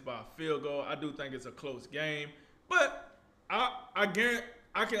probably win this by a field goal. I do think it's a close game, but I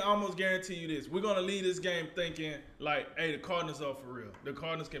can almost guarantee you this: we're gonna leave this game thinking like, hey, the Cardinals are for real. The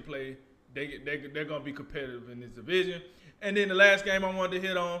Cardinals can play. They're going to be competitive in this division. And then the last game I wanted to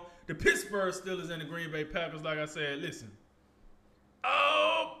hit on, the Pittsburgh Steelers and the Green Bay Packers. Like I said, listen.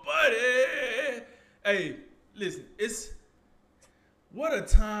 Oh, buddy. Hey, listen, what a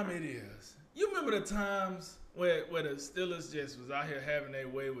time it is. You remember the times where the Steelers just was out here having their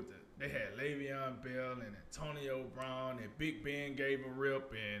way with they had Le'Veon Bell and Antonio Brown, and Big Ben gave a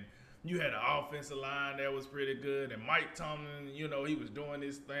rip, and you had an offensive line that was pretty good, and Mike Tomlin, he was doing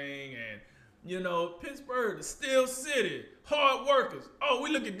his thing, and Pittsburgh, the Steel City, hard workers. Oh, we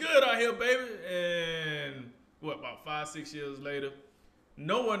looking good out here, baby. And about 5-6 years later,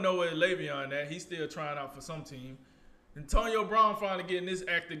 no one know where Le'Veon at. He's still trying out for some team. Antonio Brown finally getting this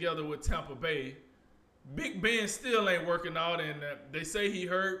act together with Tampa Bay. Big Ben still ain't working out, and they say he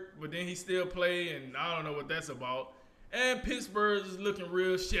hurt, but then he still play, and I don't know what that's about. And Pittsburgh is looking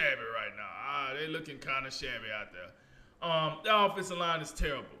real shabby right now. They looking kind of shabby out there. The offensive line is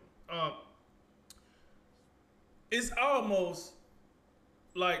terrible. It's almost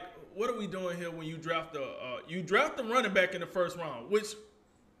like, what are we doing here when you draft the running back in the first round, which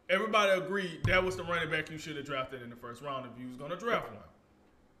everybody agreed that was the running back you should have drafted in the first round if you was going to draft one.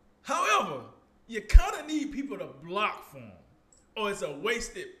 However, you kind of need people to block for him, or it's a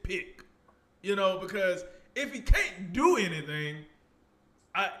wasted pick, because if he can't do anything,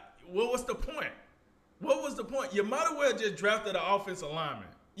 what was the point? What was the point? You might as well just drafted an offensive lineman.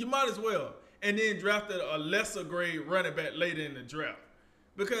 You might as well. And then drafted a lesser grade running back later in the draft.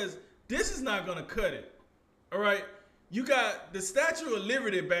 Because this is not going to cut it. All right? You got the Statue of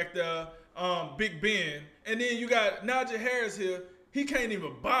Liberty back there, Big Ben. And then you got Najee Harris here. He can't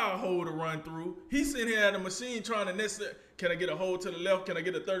even buy a hole to run through. He's sitting here at a machine trying to necessarily, can I get a hole to the left? Can I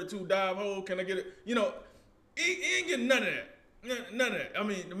get a 32 dive hole? Can I get it? He ain't getting none of that. None of that. I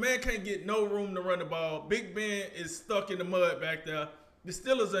mean, the man can't get no room to run the ball. Big Ben is stuck in the mud back there. The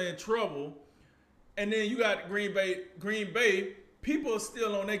Steelers are in trouble. And then you got Green Bay. People are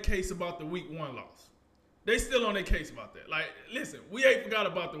still on their case about the week 1 loss. They still on their case about that. Like, listen, we ain't forgot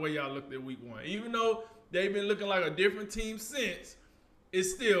about the way y'all looked at week 1. Even though they've been looking like a different team since,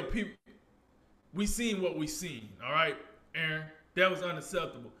 it's still people. We seen what we seen, all right, Aaron? That was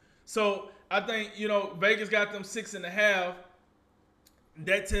unacceptable. So I think, Vegas got them 6.5.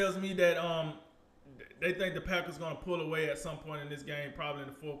 That tells me that they think the Packers going to pull away at some point in this game, probably in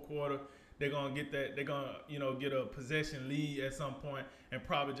the fourth quarter. They're going to get that. They're going to, get a possession lead at some point and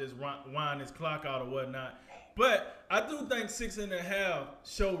probably just wind this clock out or whatnot. But I do think 6.5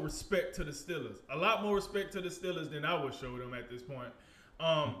 show respect to the Steelers. A lot more respect to the Steelers than I would show them at this point.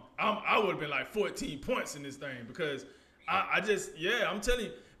 I would have been like 14 points in this thing because I'm telling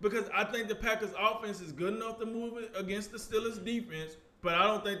you, because I think the Packers offense is good enough to move it against the Steelers defense, but I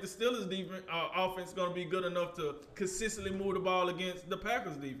don't think the Steelers defense offense is going to be good enough to consistently move the ball against the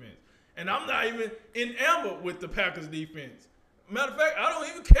Packers defense. And I'm not even enamored with the Packers defense. Matter of fact, I don't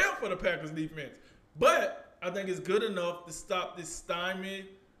even care for the Packers defense. But I think it's good enough to stop this stymied,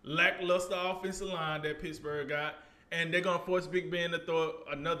 lackluster offensive line that Pittsburgh got. And they're going to force Big Ben to throw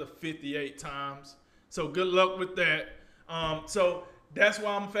another 58 times. So good luck with that. So that's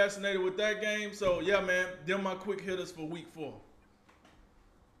why I'm fascinated with that game. So, yeah, man, them my quick hitters for week 4. All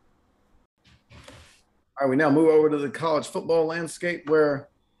right, we now move over to the college football landscape where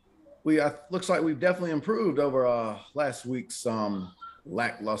looks like we've definitely improved over last week's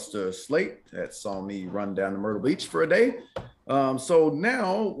lackluster slate that saw me run down to Myrtle Beach for a day. So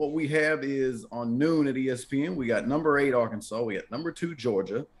now what we have is on noon at ESPN, we got number 8 Arkansas, we got number 2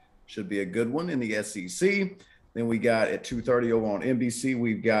 Georgia, should be a good one in the SEC. Then we got at 2:30 over on NBC,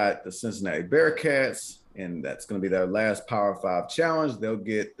 we've got the Cincinnati Bearcats, and that's going to be their last Power 5 challenge. They'll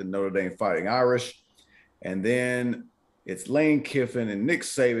get the Notre Dame Fighting Irish. And then it's Lane Kiffin and Nick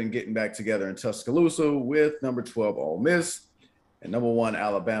Saban getting back together in Tuscaloosa with number 12 Ole Miss and number 1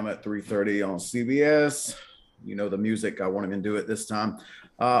 Alabama at 3:30 on CBS. The music. I won't even do it this time.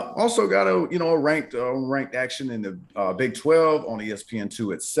 Also got a ranked action in the Big 12 on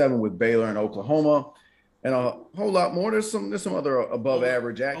ESPN2 at 7 with Baylor and Oklahoma, and a whole lot more. There's some other above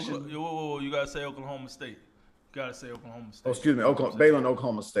average action. Whoa, you gotta say Oklahoma State. You gotta say Oklahoma State. Oh, excuse me, Baylor and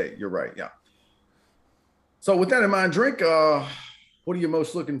Oklahoma State. You're right. Yeah. So with that in mind, Drink, what are you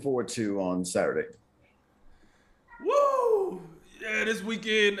most looking forward to on Saturday? Woo! Yeah, this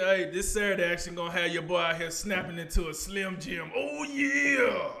weekend, this Saturday action gonna have your boy out here snapping into a Slim Jim. Oh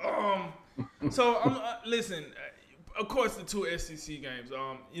yeah. So listen. Of course, the 2 SEC games.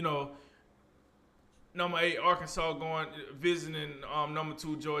 Number 8 Arkansas going visiting number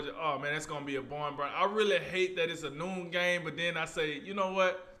 2 Georgia. Oh man, that's gonna be a barn burn. I really hate that it's a noon game, but then I say, you know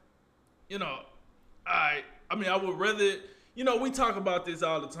what? I would rather, we talk about this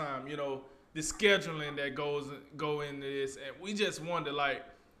all the time, the scheduling that go into this, and we just wonder, like,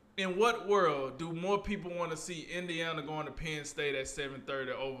 in what world do more people want to see Indiana going to Penn State at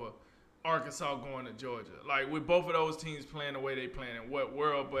 7:30 over Arkansas going to Georgia? Like, with both of those teams playing the way they playing, in what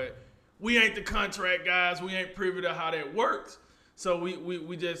world? But we ain't the contract guys. We ain't privy to how that works. So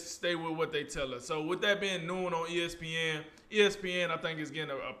we just stay with what they tell us. So with that being noon on ESPN I think is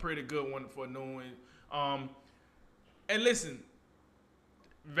getting a pretty good one for noon. And listen,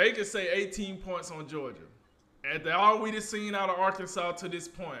 Vegas say 18 points on Georgia. After all we just seen out of Arkansas to this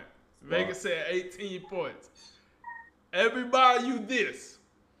point, Vegas said 18 points. Everybody, you this.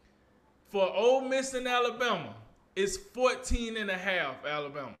 For Ole Miss and Alabama, it's 14.5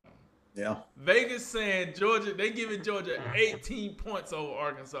 Alabama. Yeah. Vegas saying Georgia, they giving Georgia 18 points over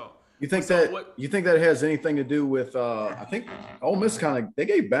Arkansas. You think that has anything to do with I think Ole Miss they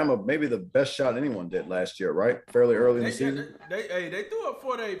gave Bama maybe the best shot anyone did last year, right? Fairly early in the season. They threw up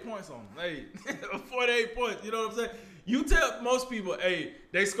 48 points on them. Hey, 48 points. You know what I'm saying? You tell most people, hey,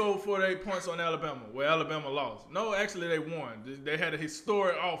 they scored 48 points on Alabama. Well, Alabama lost. No, actually they won. They had a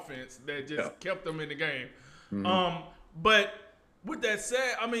historic offense that just kept them in the game. Mm-hmm. But with that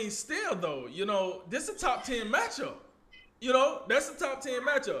said, I mean, still though, you know, this is a top 10 matchup. You know, that's a top 10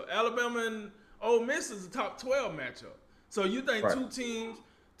 matchup. Alabama and Ole Miss is a top 12 matchup. So you think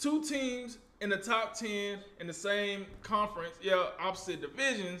two teams in the top 10 in the same conference, opposite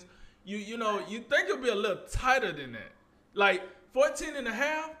divisions, you know, you think it'll be a little tighter than that. Like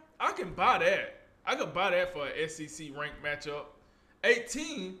 14.5, I can buy that. I could buy that for an SEC ranked matchup.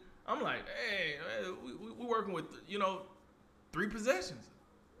 18, I'm like, hey, we working with, you know, 3 possessions.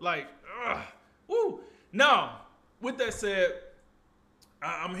 Like, woo. Now, with that said,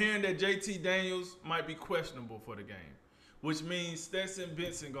 I'm hearing that JT Daniels might be questionable for the game, which means Stetson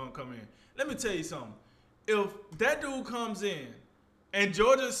Benson gonna come in. Let me tell you something. If that dude comes in and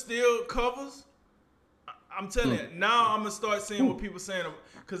Georgia still covers, I'm telling you, now I'm gonna start seeing what people saying,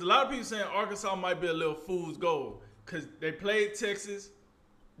 because a lot of people saying Arkansas might be a little fool's gold because they played Texas.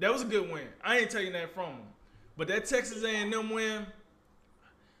 That was a good win. I ain't taking that from them, but that Texas A&M win.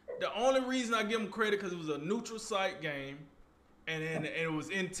 The only reason I give them credit because it was a neutral site game, and it was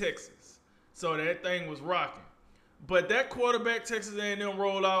in Texas, so that thing was rocking. But that quarterback Texas A&M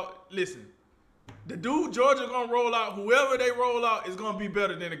roll out. Listen, the dude Georgia gonna roll out. Whoever they roll out is gonna be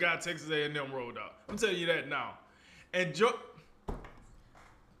better than the guy Texas A&M rolled out. I'm telling you that now. And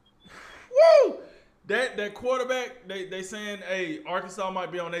woo! That quarterback, they saying, hey, Arkansas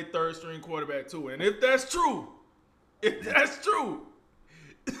might be on their 3rd string quarterback too. And if that's true.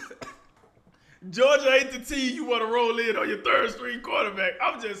 Georgia ain't the team you want to roll in on your 3rd string quarterback.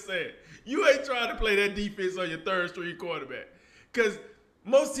 I'm just saying. You ain't trying to play that defense on your 3rd string quarterback. Because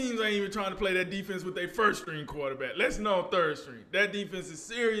most teams ain't even trying to play that defense with their 1st string quarterback. Let's know 3rd string. That defense is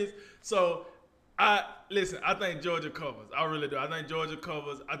serious. So, I think Georgia covers. I really do. I think Georgia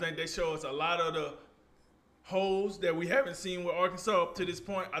covers. I think they show us a lot of the holes that we haven't seen with Arkansas up to this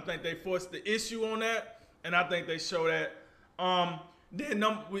point. I think they forced the issue on that. And I think they show that. Then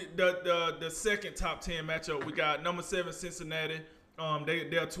the second top 10 matchup, we got number 7 Cincinnati.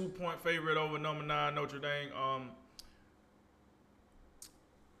 They're a 2-point favorite over number 9 Notre Dame.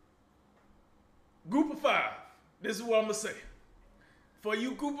 Group of 5. This is what I'm gonna say. For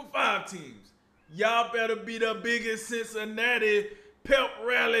you group of 5 teams, y'all better be the biggest Cincinnati pep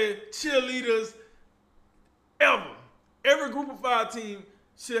rally cheerleaders ever. Every group of 5 team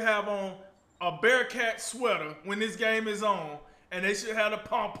should have on a Bearcat sweater when this game is on. And they should have the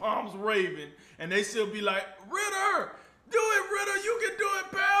pom-poms raving. And they should be like, Ritter, do it, Ritter. You can do it,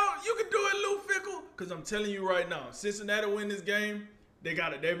 pal. You can do it, Lou Fickle. Because I'm telling you right now, Cincinnati win this game, they're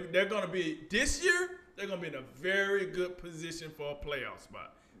going to be, this year, they're going to be in a very good position for a playoff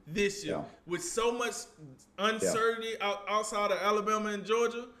spot. This year. Yeah. With so much uncertainty outside of Alabama and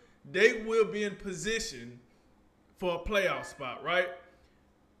Georgia, they will be in position for a playoff spot, right?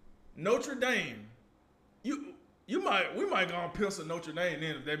 Notre Dame, we might go and pencil Notre Dame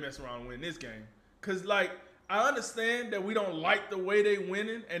in if they mess around and win this game. Because, like, I understand that we don't like the way they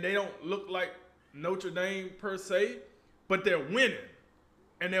winning and they don't look like Notre Dame per se, but they're winning.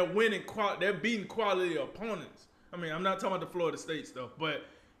 And they're winning, they're beating quality opponents. I mean, I'm not talking about the Florida State stuff, but,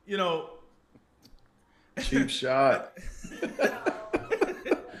 you know. Cheap shot.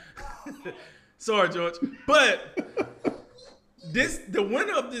 Sorry, George. But the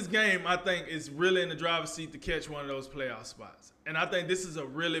winner of this game, I think, is really in the driver's seat to catch one of those playoff spots. And I think this is a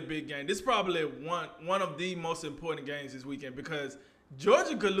really big game. This is probably one of the most important games this weekend because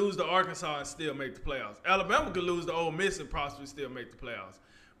Georgia could lose to Arkansas and still make the playoffs. Alabama could lose to Ole Miss and possibly still make the playoffs.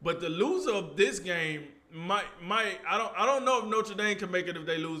 But the loser of this game might I don't know if Notre Dame can make it if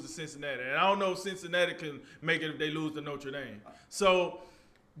they lose to Cincinnati. And I don't know if Cincinnati can make it if they lose to Notre Dame. So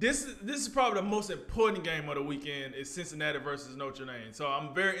this is probably the most important game of the weekend is Cincinnati versus Notre Dame. So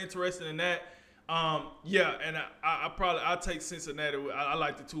I'm very interested in that. And I'll take Cincinnati. I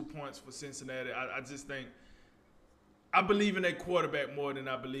like the 2 points for Cincinnati. I just think I believe in their quarterback more than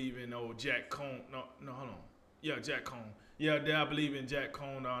I believe in Jack Cone. No, hold on. Yeah, Jack Cone. Yeah, I believe in Jack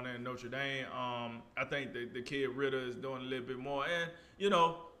Cohn down there in Notre Dame. I think the kid Ritter is doing a little bit more, and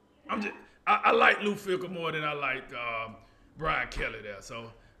I like Lou Fickle more than I like Brian Kelly there.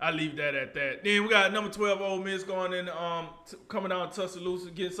 So I leave that at that. Then we got number 12 Ole Miss going in, coming down to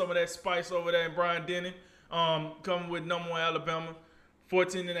Tuscaloosa, getting some of that spice over there, and Brian Denny coming with number 1 Alabama,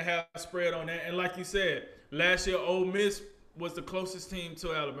 14.5 spread on that. And like you said, last year Ole Miss was the closest team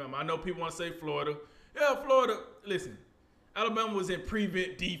to Alabama. I know people want to say Florida. Yeah, Florida. Listen. Alabama was in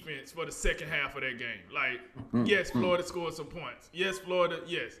prevent defense for the second half of that game. Like, yes, Florida scored some points. Yes, Florida,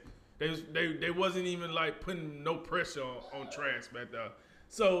 yes. They wasn't even, like, putting no pressure on Trask back there.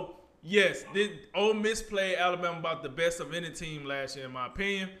 So, yes, Ole Miss played Alabama about the best of any team last year, in my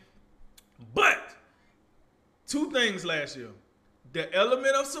opinion. But, 2 things last year. The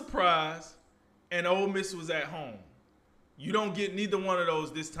element of surprise and Ole Miss was at home. You don't get neither one of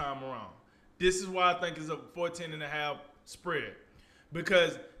those this time around. This is why I think it's a 14.5 spread,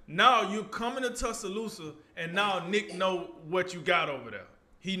 because now you're coming to Tuscaloosa, and now Nick know what you got over there.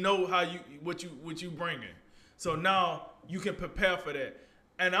 He know what you bringing. So now you can prepare for that.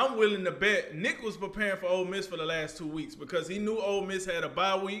 And I'm willing to bet Nick was preparing for Ole Miss for the last 2 weeks, because he knew Ole Miss had a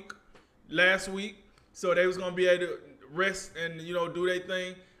bye week last week, so they was gonna be able to rest and do their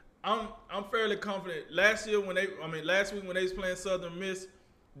thing. I'm fairly confident. Last week when they was playing Southern Miss,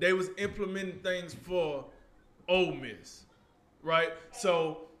 they was implementing things for Ole Miss, right?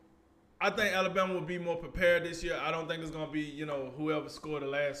 So I think Alabama will be more prepared this year. I don't think it's gonna be whoever scored the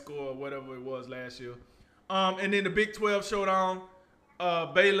last score or whatever it was last year. And then the Big 12 showdown,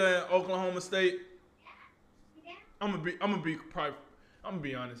 Baylor and Oklahoma State. I'm gonna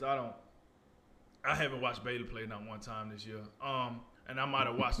be honest. I haven't watched Baylor play not one time this year. And I might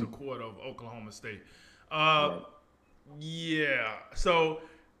have watched a quarter of Oklahoma State. Yeah. So.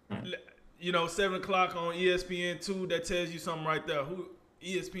 7 o'clock on ESPN2, that tells you something right there. Who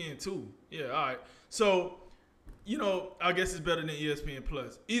ESPN2? Yeah, all right. So, I guess it's better than ESPN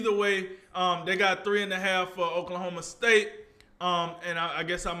Plus. Either way, they got 3.5 for Oklahoma State, and I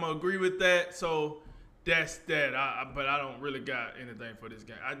guess I'm gonna agree with that. So that's that. But I don't really got anything for this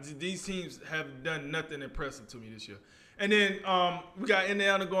game. These teams have done nothing impressive to me this year. And then we got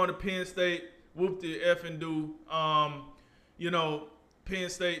Indiana going to Penn State. Whoop the effing do. Penn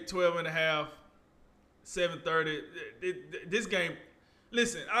State 12.5, 7:30. This game,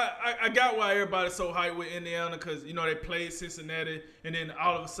 listen, I got why everybody's so hyped with Indiana, because they played Cincinnati, and then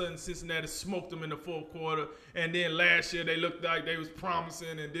all of a sudden Cincinnati smoked them in the 4th quarter, and then last year they looked like they was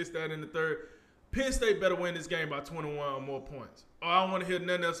promising, and this, that, and the third. Penn State better win this game by 21 or more points. Or I don't want to hear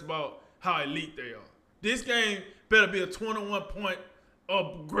nothing else about how elite they are. This game better be a 21-point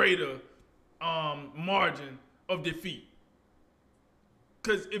or greater margin of defeat.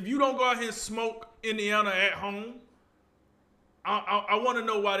 Because if you don't go out here and smoke Indiana at home, I want to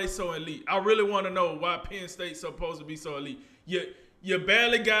know why they so elite. I really want to know why Penn State's supposed to be so elite. You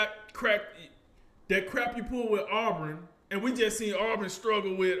barely got cracked. That crap you pulled with Auburn, and we just seen Auburn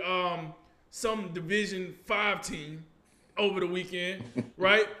struggle with some Division 5 team over the weekend,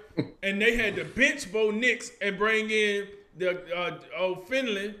 right? And they had to bench Bo Nix and bring in the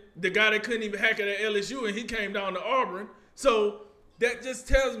Finley, the guy that couldn't even hack it at LSU, and he came down to Auburn. So that just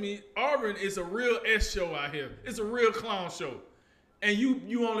tells me Auburn is a real S show out here. It's a real clown show. And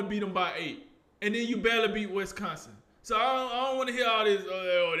you only beat them by 8. And then you barely beat Wisconsin. So I don't want to hear all this,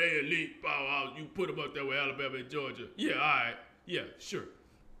 they elite. You put them up there with Alabama and Georgia. Yeah, all right. Yeah, sure.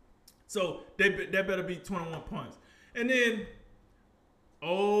 So that better be 21 points. And then,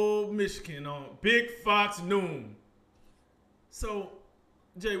 Michigan on Big Fox Noon. So,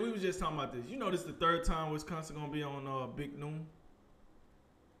 Jay, we was just talking about this. This is the 3rd time Wisconsin going to be on Big Noon.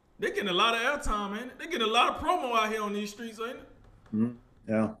 They getting a lot of airtime, ain't it? They getting a lot of promo out here on these streets, ain't it?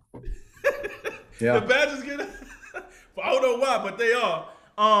 Yeah. Yeah. The Badgers get I don't know why, but they are.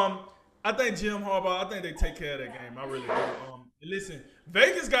 I think Jim Harbaugh, I think they take care of that game. I really do. Listen,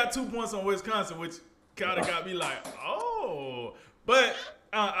 Vegas got 2 points on Wisconsin, which kind of got me like, oh. But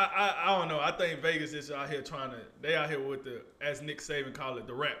I don't know. I think Vegas is out here they out here with as Nick Saban called it,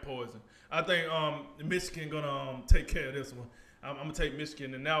 the rat poison. I think Michigan going to take care of this one. I'm going to take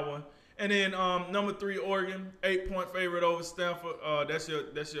Michigan in that one. And then number 3, Oregon, 8-point favorite over Stanford. That's your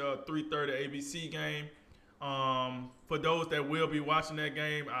 3:30 ABC game. For those that will be watching that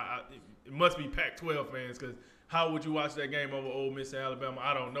game, it must be Pac-12 fans, because how would you watch that game over Ole Miss and Alabama?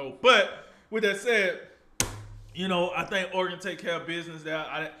 I don't know. But with that said, I think Oregon take care of business there.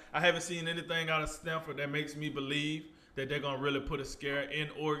 I haven't seen anything out of Stanford that makes me believe that they're going to really put a scare in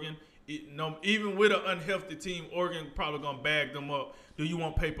Oregon. No, even with an unhealthy team, Oregon probably gonna bag them up. Do you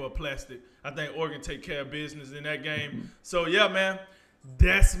want paper or plastic? I think Oregon take care of business in that game. So yeah, man,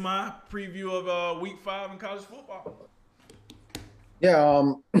 that's my preview of Week 5 in college football.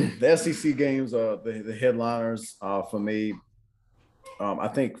 Yeah, the SEC games are the headliners for me. I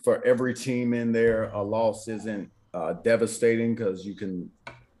think for every team in there, a loss isn't devastating because you can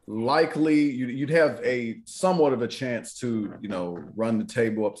you'd have a somewhat of a chance to run the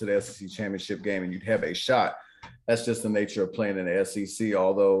table up to the SEC championship game, and you'd have a shot. That's just the nature of playing in the SEC.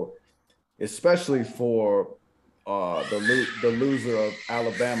 Although, especially for the loser of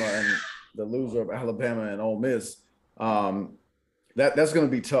Alabama and Ole Miss, that's going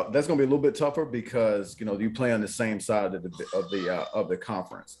to be tough. That's going to be a little bit tougher because you play on the same side of the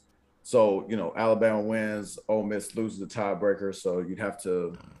conference. So Alabama wins, Ole Miss loses the tiebreaker. So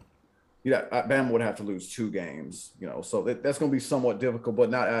Alabama would have to lose 2 games. So that's going to be somewhat difficult, but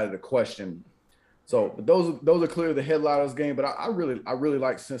not out of the question. So those are clearly the headliners game. But I really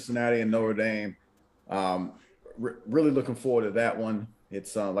like Cincinnati and Notre Dame. Really looking forward to that one.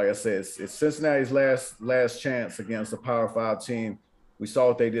 It's like I said, it's Cincinnati's last chance against a Power 5 team. We saw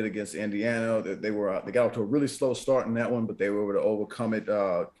what they did against Indiana. They got off to a really slow start in that one, but they were able to overcome it,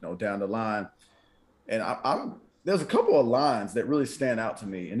 down the line. And there's a couple of lines that really stand out to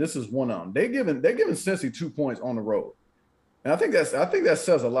me, and this is one of them. They're giving Cincy 2 points on the road, and I think that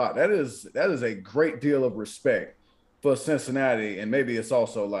says a lot. That is a great deal of respect for Cincinnati, and maybe it's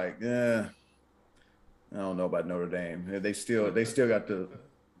also like, I don't know about Notre Dame. They still got the,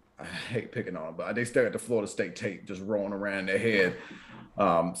 I hate picking on them, but they still got the Florida State tape just rolling around their head.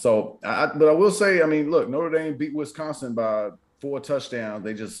 But I will say, I mean, look, Notre Dame beat Wisconsin by 4 touchdowns.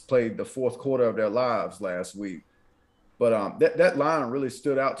 They just played the 4th quarter of their lives last week. But that line really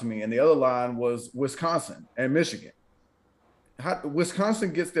stood out to me. And the other line was Wisconsin and Michigan.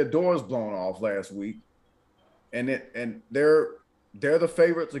 Wisconsin gets their doors blown off last week, and they're the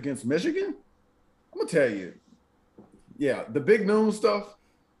favorites against Michigan. I'm gonna tell you, yeah, the big noon stuff.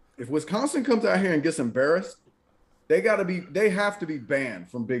 If Wisconsin comes out here and gets embarrassed, they have to be banned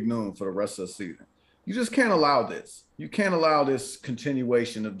from Big Noon for the rest of the season. You just can't allow this. You can't allow this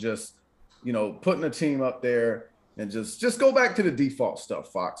continuation of just, putting a team up there and just go back to the default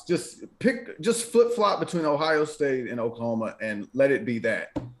stuff, Fox. Just flip-flop between Ohio State and Oklahoma and let it be that.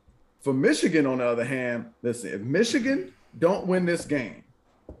 For Michigan, on the other hand, listen, if Michigan don't win this game,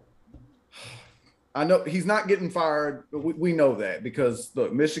 I know he's not getting fired, but we know that because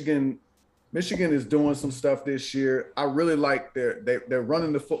look, Michigan is doing some stuff this year. I really like they're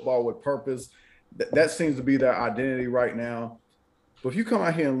running the football with purpose. That seems to be their identity right now. But if you come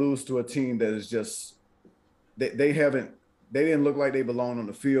out here and lose to a team that is just they didn't look like they belonged on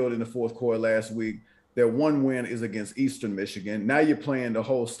the field in the 4th quarter last week. Their one win is against Eastern Michigan. Now you're playing the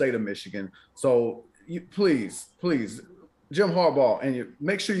whole state of Michigan. So please. Jim Harbaugh, and you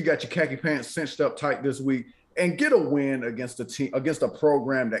make sure you got your khaki pants cinched up tight this week and get a win against a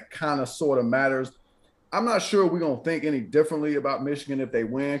program that kind of sort of matters. I'm not sure we're going to think any differently about Michigan if they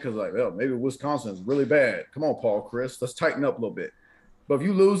win because, maybe Wisconsin is really bad. Come on, Paul Chris. Let's tighten up a little bit. But if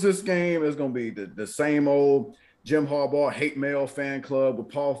you lose this game, it's going to be the same old Jim Harbaugh hate mail fan club with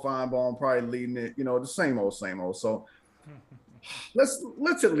Paul Feinbaum probably leading it. The same old. So let's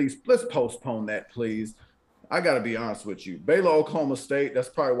postpone that, please. I got to be honest with you. Baylor, Oklahoma State, that's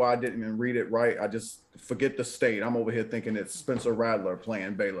probably why I didn't even read it right. I just forget the state. I'm over here thinking it's Spencer Rattler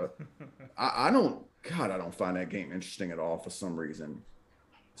playing Baylor. I don't find that game interesting at all for some reason.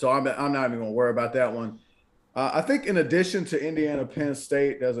 So I'm not even going to worry about that one. I think in addition to Indiana, Penn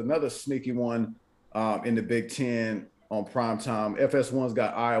State, there's another sneaky one in the Big Ten on primetime. FS1's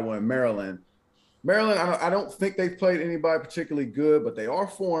got Iowa and Maryland. Maryland, I don't think they've played anybody particularly good, but they are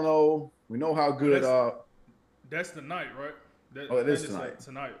 4-0. We know how good that's tonight, right? It is tonight.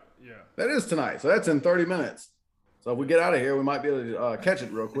 Tonight, yeah. That is tonight. So that's in 30 minutes. So if we get out of here, we might be able to catch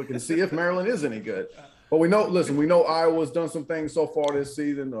it real quick and see if Maryland is any good. But we know Iowa's done some things so far this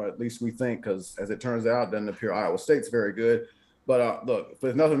season, or at least we think, because as it turns out, it doesn't appear Iowa State's very good. But look, if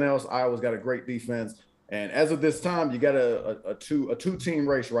there's nothing else, Iowa's got a great defense. And as of this time, you got a two-team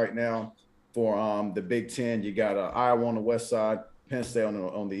race right now for the Big Ten. You got Iowa on the west side, Penn State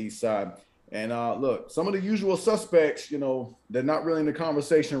on the east side. And look, some of the usual suspects, they're not really in the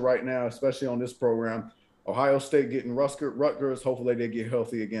conversation right now, especially on this program. Ohio State getting Rutgers. Hopefully they get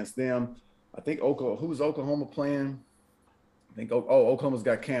healthy against them. I think who's Oklahoma playing? I think Oklahoma's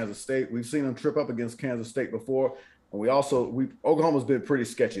got Kansas State. We've seen them trip up against Kansas State before. And Oklahoma's been pretty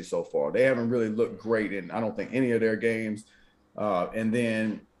sketchy so far. They haven't really looked great in, I don't think, any of their games. And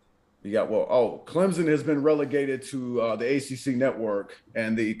then You got Clemson has been relegated to the ACC network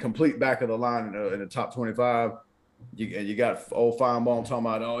and the complete back of the line in the top 25. You got old Feinbaum talking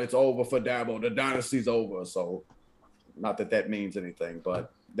about, oh, it's over for Dabo. The dynasty's over. So not that that means anything,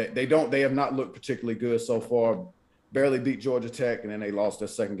 but they have not looked particularly good so far. Barely beat Georgia Tech, and then they lost their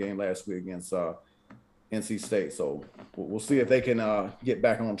second game last week against NC State. So we'll see if they can get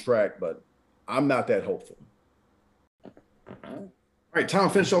back on track, but I'm not that hopeful. All right, time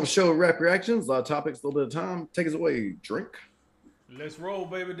to finish off the show. Rap reactions, a lot of topics, a little bit of time. Take us away, Drink. Let's roll,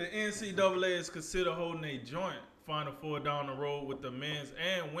 baby. The NCAA is considered holding a joint Final Four down the road with the men's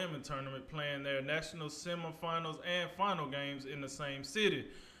and women's tournament playing their national semifinals and final games in the same city.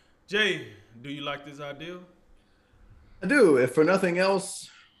 Jay, do you like this idea? I do. If for nothing else,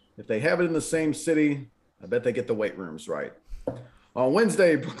 if they have it in the same city, I bet they get the weight rooms right. On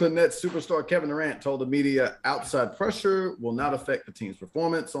Wednesday, Brooklyn Nets superstar Kevin Durant told the media outside pressure will not affect the team's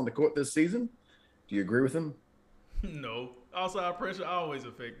performance on the court this season. Do you agree with him? No. Outside pressure always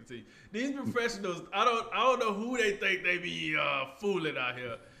affect the team. These professionals, I don't know who they think they be fooling out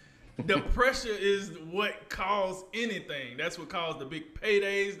here. The pressure is what caused anything. That's what caused the big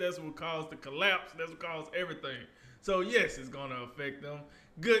paydays. That's what caused the collapse. That's what caused everything. So yes, it's gonna affect them.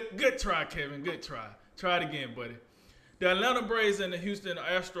 Good try, Kevin. Good try. Try it again, buddy. The Atlanta Braves and the Houston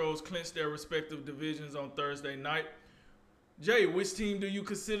Astros clinched their respective divisions on Thursday night. Jay, which team do you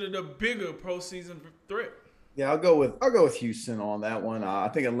consider the bigger postseason threat? Yeah, I'll go with Houston on that one. I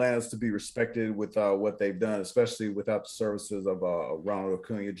think Atlanta's to be respected with what they've done, especially without the services of Ronald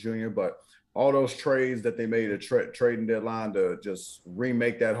Acuna Jr. But all those trades that they made a trading deadline to just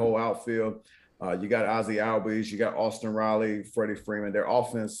remake that whole outfield. You got Ozzie Albies, you got Austin Riley, Freddie Freeman. Their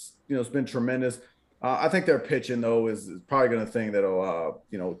offense, it's been tremendous. I think their pitching, though, is probably going to thing that'll,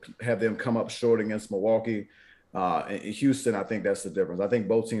 have them come up short against Milwaukee. And Houston, I think that's the difference. I think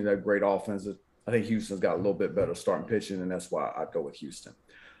both teams have great offenses. I think Houston's got a little bit better starting pitching, and that's why I'd go with Houston.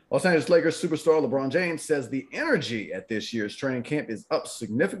 Los Angeles Lakers superstar LeBron James says the energy at this year's training camp is up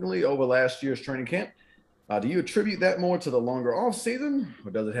significantly over last year's training camp. Do you attribute that more to the longer offseason,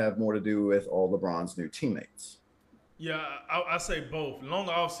 or does it have more to do with all LeBron's new teammates? Yeah, I say both.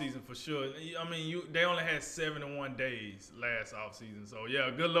 Longer offseason for sure. I mean, they only had 71 days last offseason. So,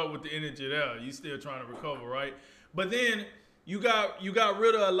 yeah, good luck with the energy there. You still trying to recover, right? But then you got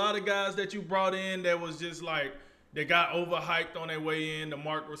rid of a lot of guys that you brought in that was just like they got overhyped on their way in, the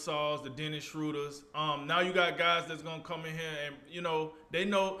Mark Gasols, the Dennis Schroeders. Now you got guys that's going to come in here and, they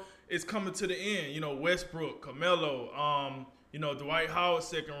know it's coming to the end. Westbrook, Carmelo, Dwight Howard's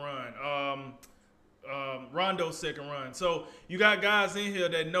second run. Rondo's second run. So you got guys in here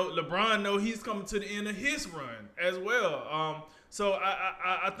that know LeBron know he's coming to the end of his run as well. So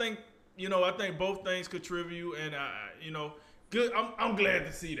I think I think both things contribute, and good. I'm glad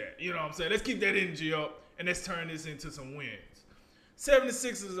to see that. You know what I'm saying? Let's keep that energy up and let's turn this into some wins.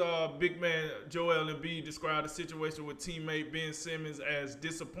 76ers big man Joel Embiid described the situation with teammate Ben Simmons as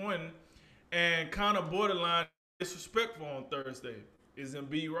disappointing and kind of borderline disrespectful on Thursday. Is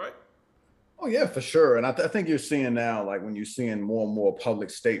Embiid right? Oh, yeah, for sure. And I think you're seeing now, like when you're seeing more and more public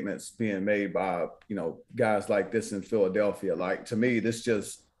statements being made by, guys like this in Philadelphia. Like, to me, this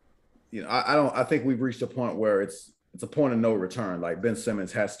just, I think we've reached a point where it's a point of no return. Like, Ben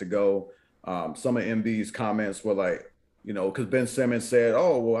Simmons has to go. Some of MB's comments were like, because Ben Simmons said,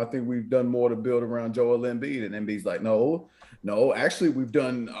 oh, well, I think we've done more to build around Joel Embiid. And MB's like, no, actually, we've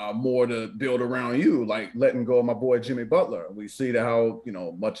done more to build around you, like letting go of my boy Jimmy Butler. We see how,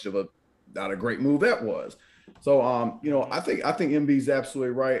 much of not a great move that was. So, I think MB's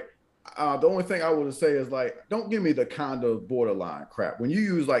absolutely right. The only thing I would say is, like, don't give me the kind of borderline crap. When you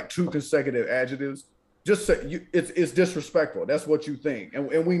use like 2 consecutive adjectives, just say it's disrespectful. That's what you think,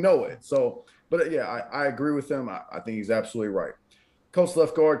 and we know it. So, but yeah, I agree with him. I think he's absolutely right. Colts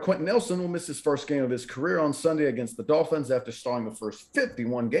left guard Quentin Nelson will miss his first game of his career on Sunday against the Dolphins after starting the first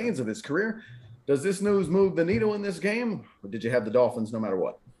 51 games of his career. Does this news move the needle in this game, or did you have the Dolphins no matter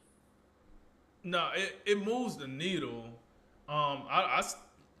what? No, it moves the needle. I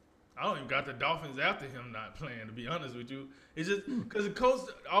don't even got the Dolphins after him not playing, to be honest with you. It's just because the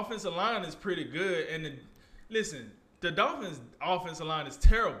Colts offensive line is pretty good, and the Dolphins offensive line is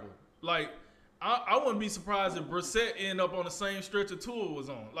terrible. Like, I wouldn't be surprised if Brissett end up on the same stretch Tua was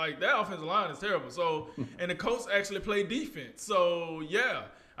on. Like, that offensive line is terrible. So, and the Colts actually play defense. So, yeah.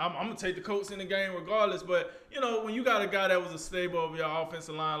 I'm going to take the Colts in the game regardless. But, when you got a guy that was a stable of your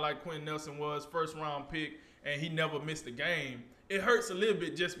offensive line like Quentin Nelson was, first-round pick, and he never missed a game, it hurts a little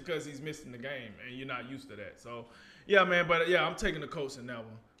bit just because he's missing the game, and you're not used to that. So, yeah, man. But, yeah, I'm taking the Colts in that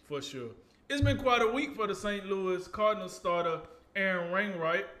one for sure. It's been quite a week for the St. Louis Cardinals starter Aaron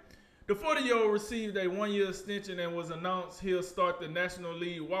Wainwright. The 40-year-old received a 1-year extension and was announced he'll start the National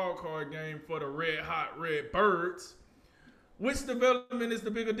League wildcard game for the Red Hot Red Birds. Which development is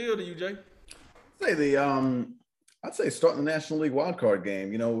the bigger deal to you, Jay? I'd say starting the National League wildcard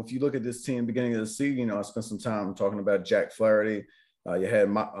game. If you look at this team beginning of the season, I spent some time talking about Jack Flaherty. You had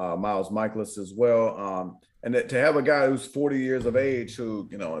Miles Michaelis as well. And to have a guy who's 40 years of age who,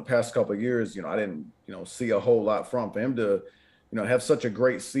 in the past couple of years, I didn't, see a whole lot from. For him to, have such a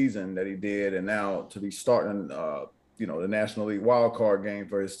great season that he did, and now to be starting, the National League wildcard game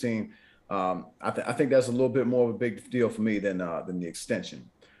for his team, I think that's a little bit more of a big deal for me than the extension.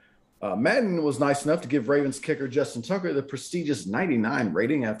 Madden was nice enough to give Ravens kicker Justin Tucker the prestigious 99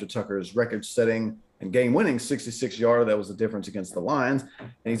 rating after Tucker's record-setting and game-winning 66-yarder that was the difference against the Lions. And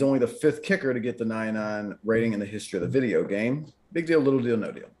he's only the 5th kicker to get the 99 rating in the history of the video game. Big deal, little deal, no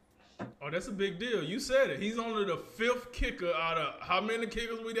deal. Oh, that's a big deal. You said it. He's only the 5th kicker out of how many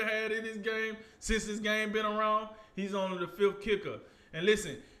kickers we've had in this game since this game been around? He's only the 5th kicker. And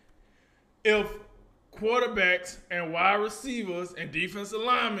listen, if quarterbacks and wide receivers and defensive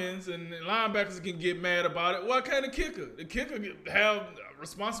linemen and linebackers can get mad about it, why can't the kicker? The kicker have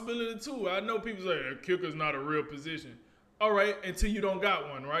responsibility too. I know people say a kicker's not a real position. All right, until you don't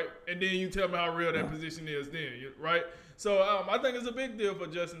got one, right? And then you tell me how real that position is then, right? So I think it's a big deal for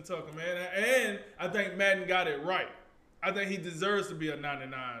Justin Tucker, man. And I think Madden got it right. I think he deserves to be a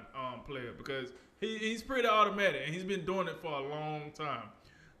 99 player because he's pretty automatic, and he's been doing it for a long time.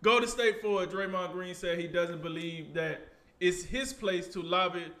 Golden State forward Draymond Green said he doesn't believe that it's his place to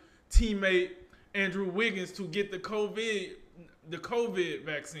lobby teammate Andrew Wiggins to get the COVID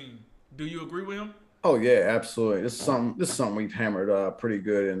vaccine. Do you agree with him? Oh yeah, absolutely. This is something we've hammered pretty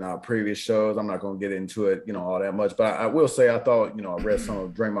good in our previous shows. I'm not going to get into it, all that much, but I will say I thought, I read some of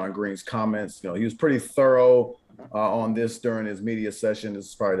Draymond Green's comments. He was pretty thorough on this during his media session. This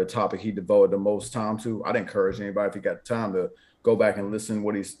is probably the topic he devoted the most time to. I'd encourage anybody, if you got time, to go back and listen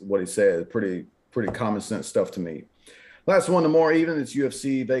what he said. Pretty common sense stuff to me. Last one, the more even, it's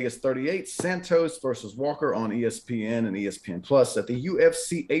UFC Vegas 38, Santos versus Walker on ESPN and ESPN Plus at the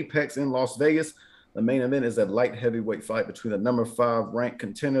UFC Apex in Las Vegas. The main event is a light heavyweight fight between the number 5 ranked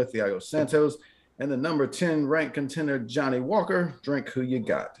contender Thiago Santos and the number 10 ranked contender Johnny Walker. Drink, who you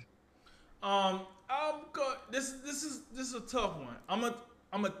got? This is a tough one. I'm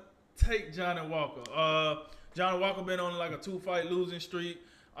gonna take Johnny Walker. Johnny Walker been on like a 2-fight losing streak.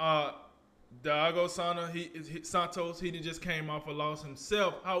 Thiago Santos, he just came off a loss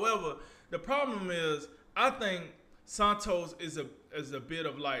himself. However, the problem is I think Santos is a bit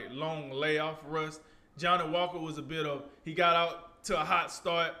of like long layoff rust. Johnny Walker was a bit of, he got out to a hot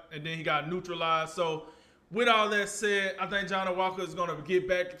start and then he got neutralized. So with all that said, I think Johnny Walker is going to get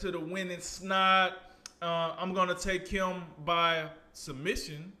back to the winning snide. I'm going to take him by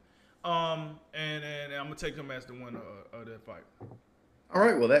submission. And I'm going to take him as the winner of that fight. All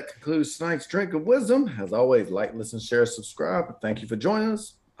right. Well, that concludes tonight's Drink of Wisdom. As always, like, listen, share, subscribe. Thank you for joining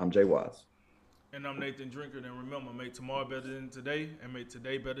us. I'm Jay Wise. And I'm Nathan Drinker. And remember, make tomorrow better than today and make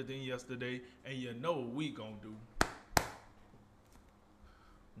today better than yesterday. And you know what we going to do.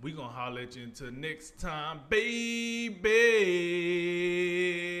 We going to holler at you until next time, baby.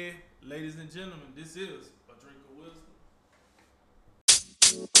 Ladies and gentlemen, this is a Drink of Wisdom.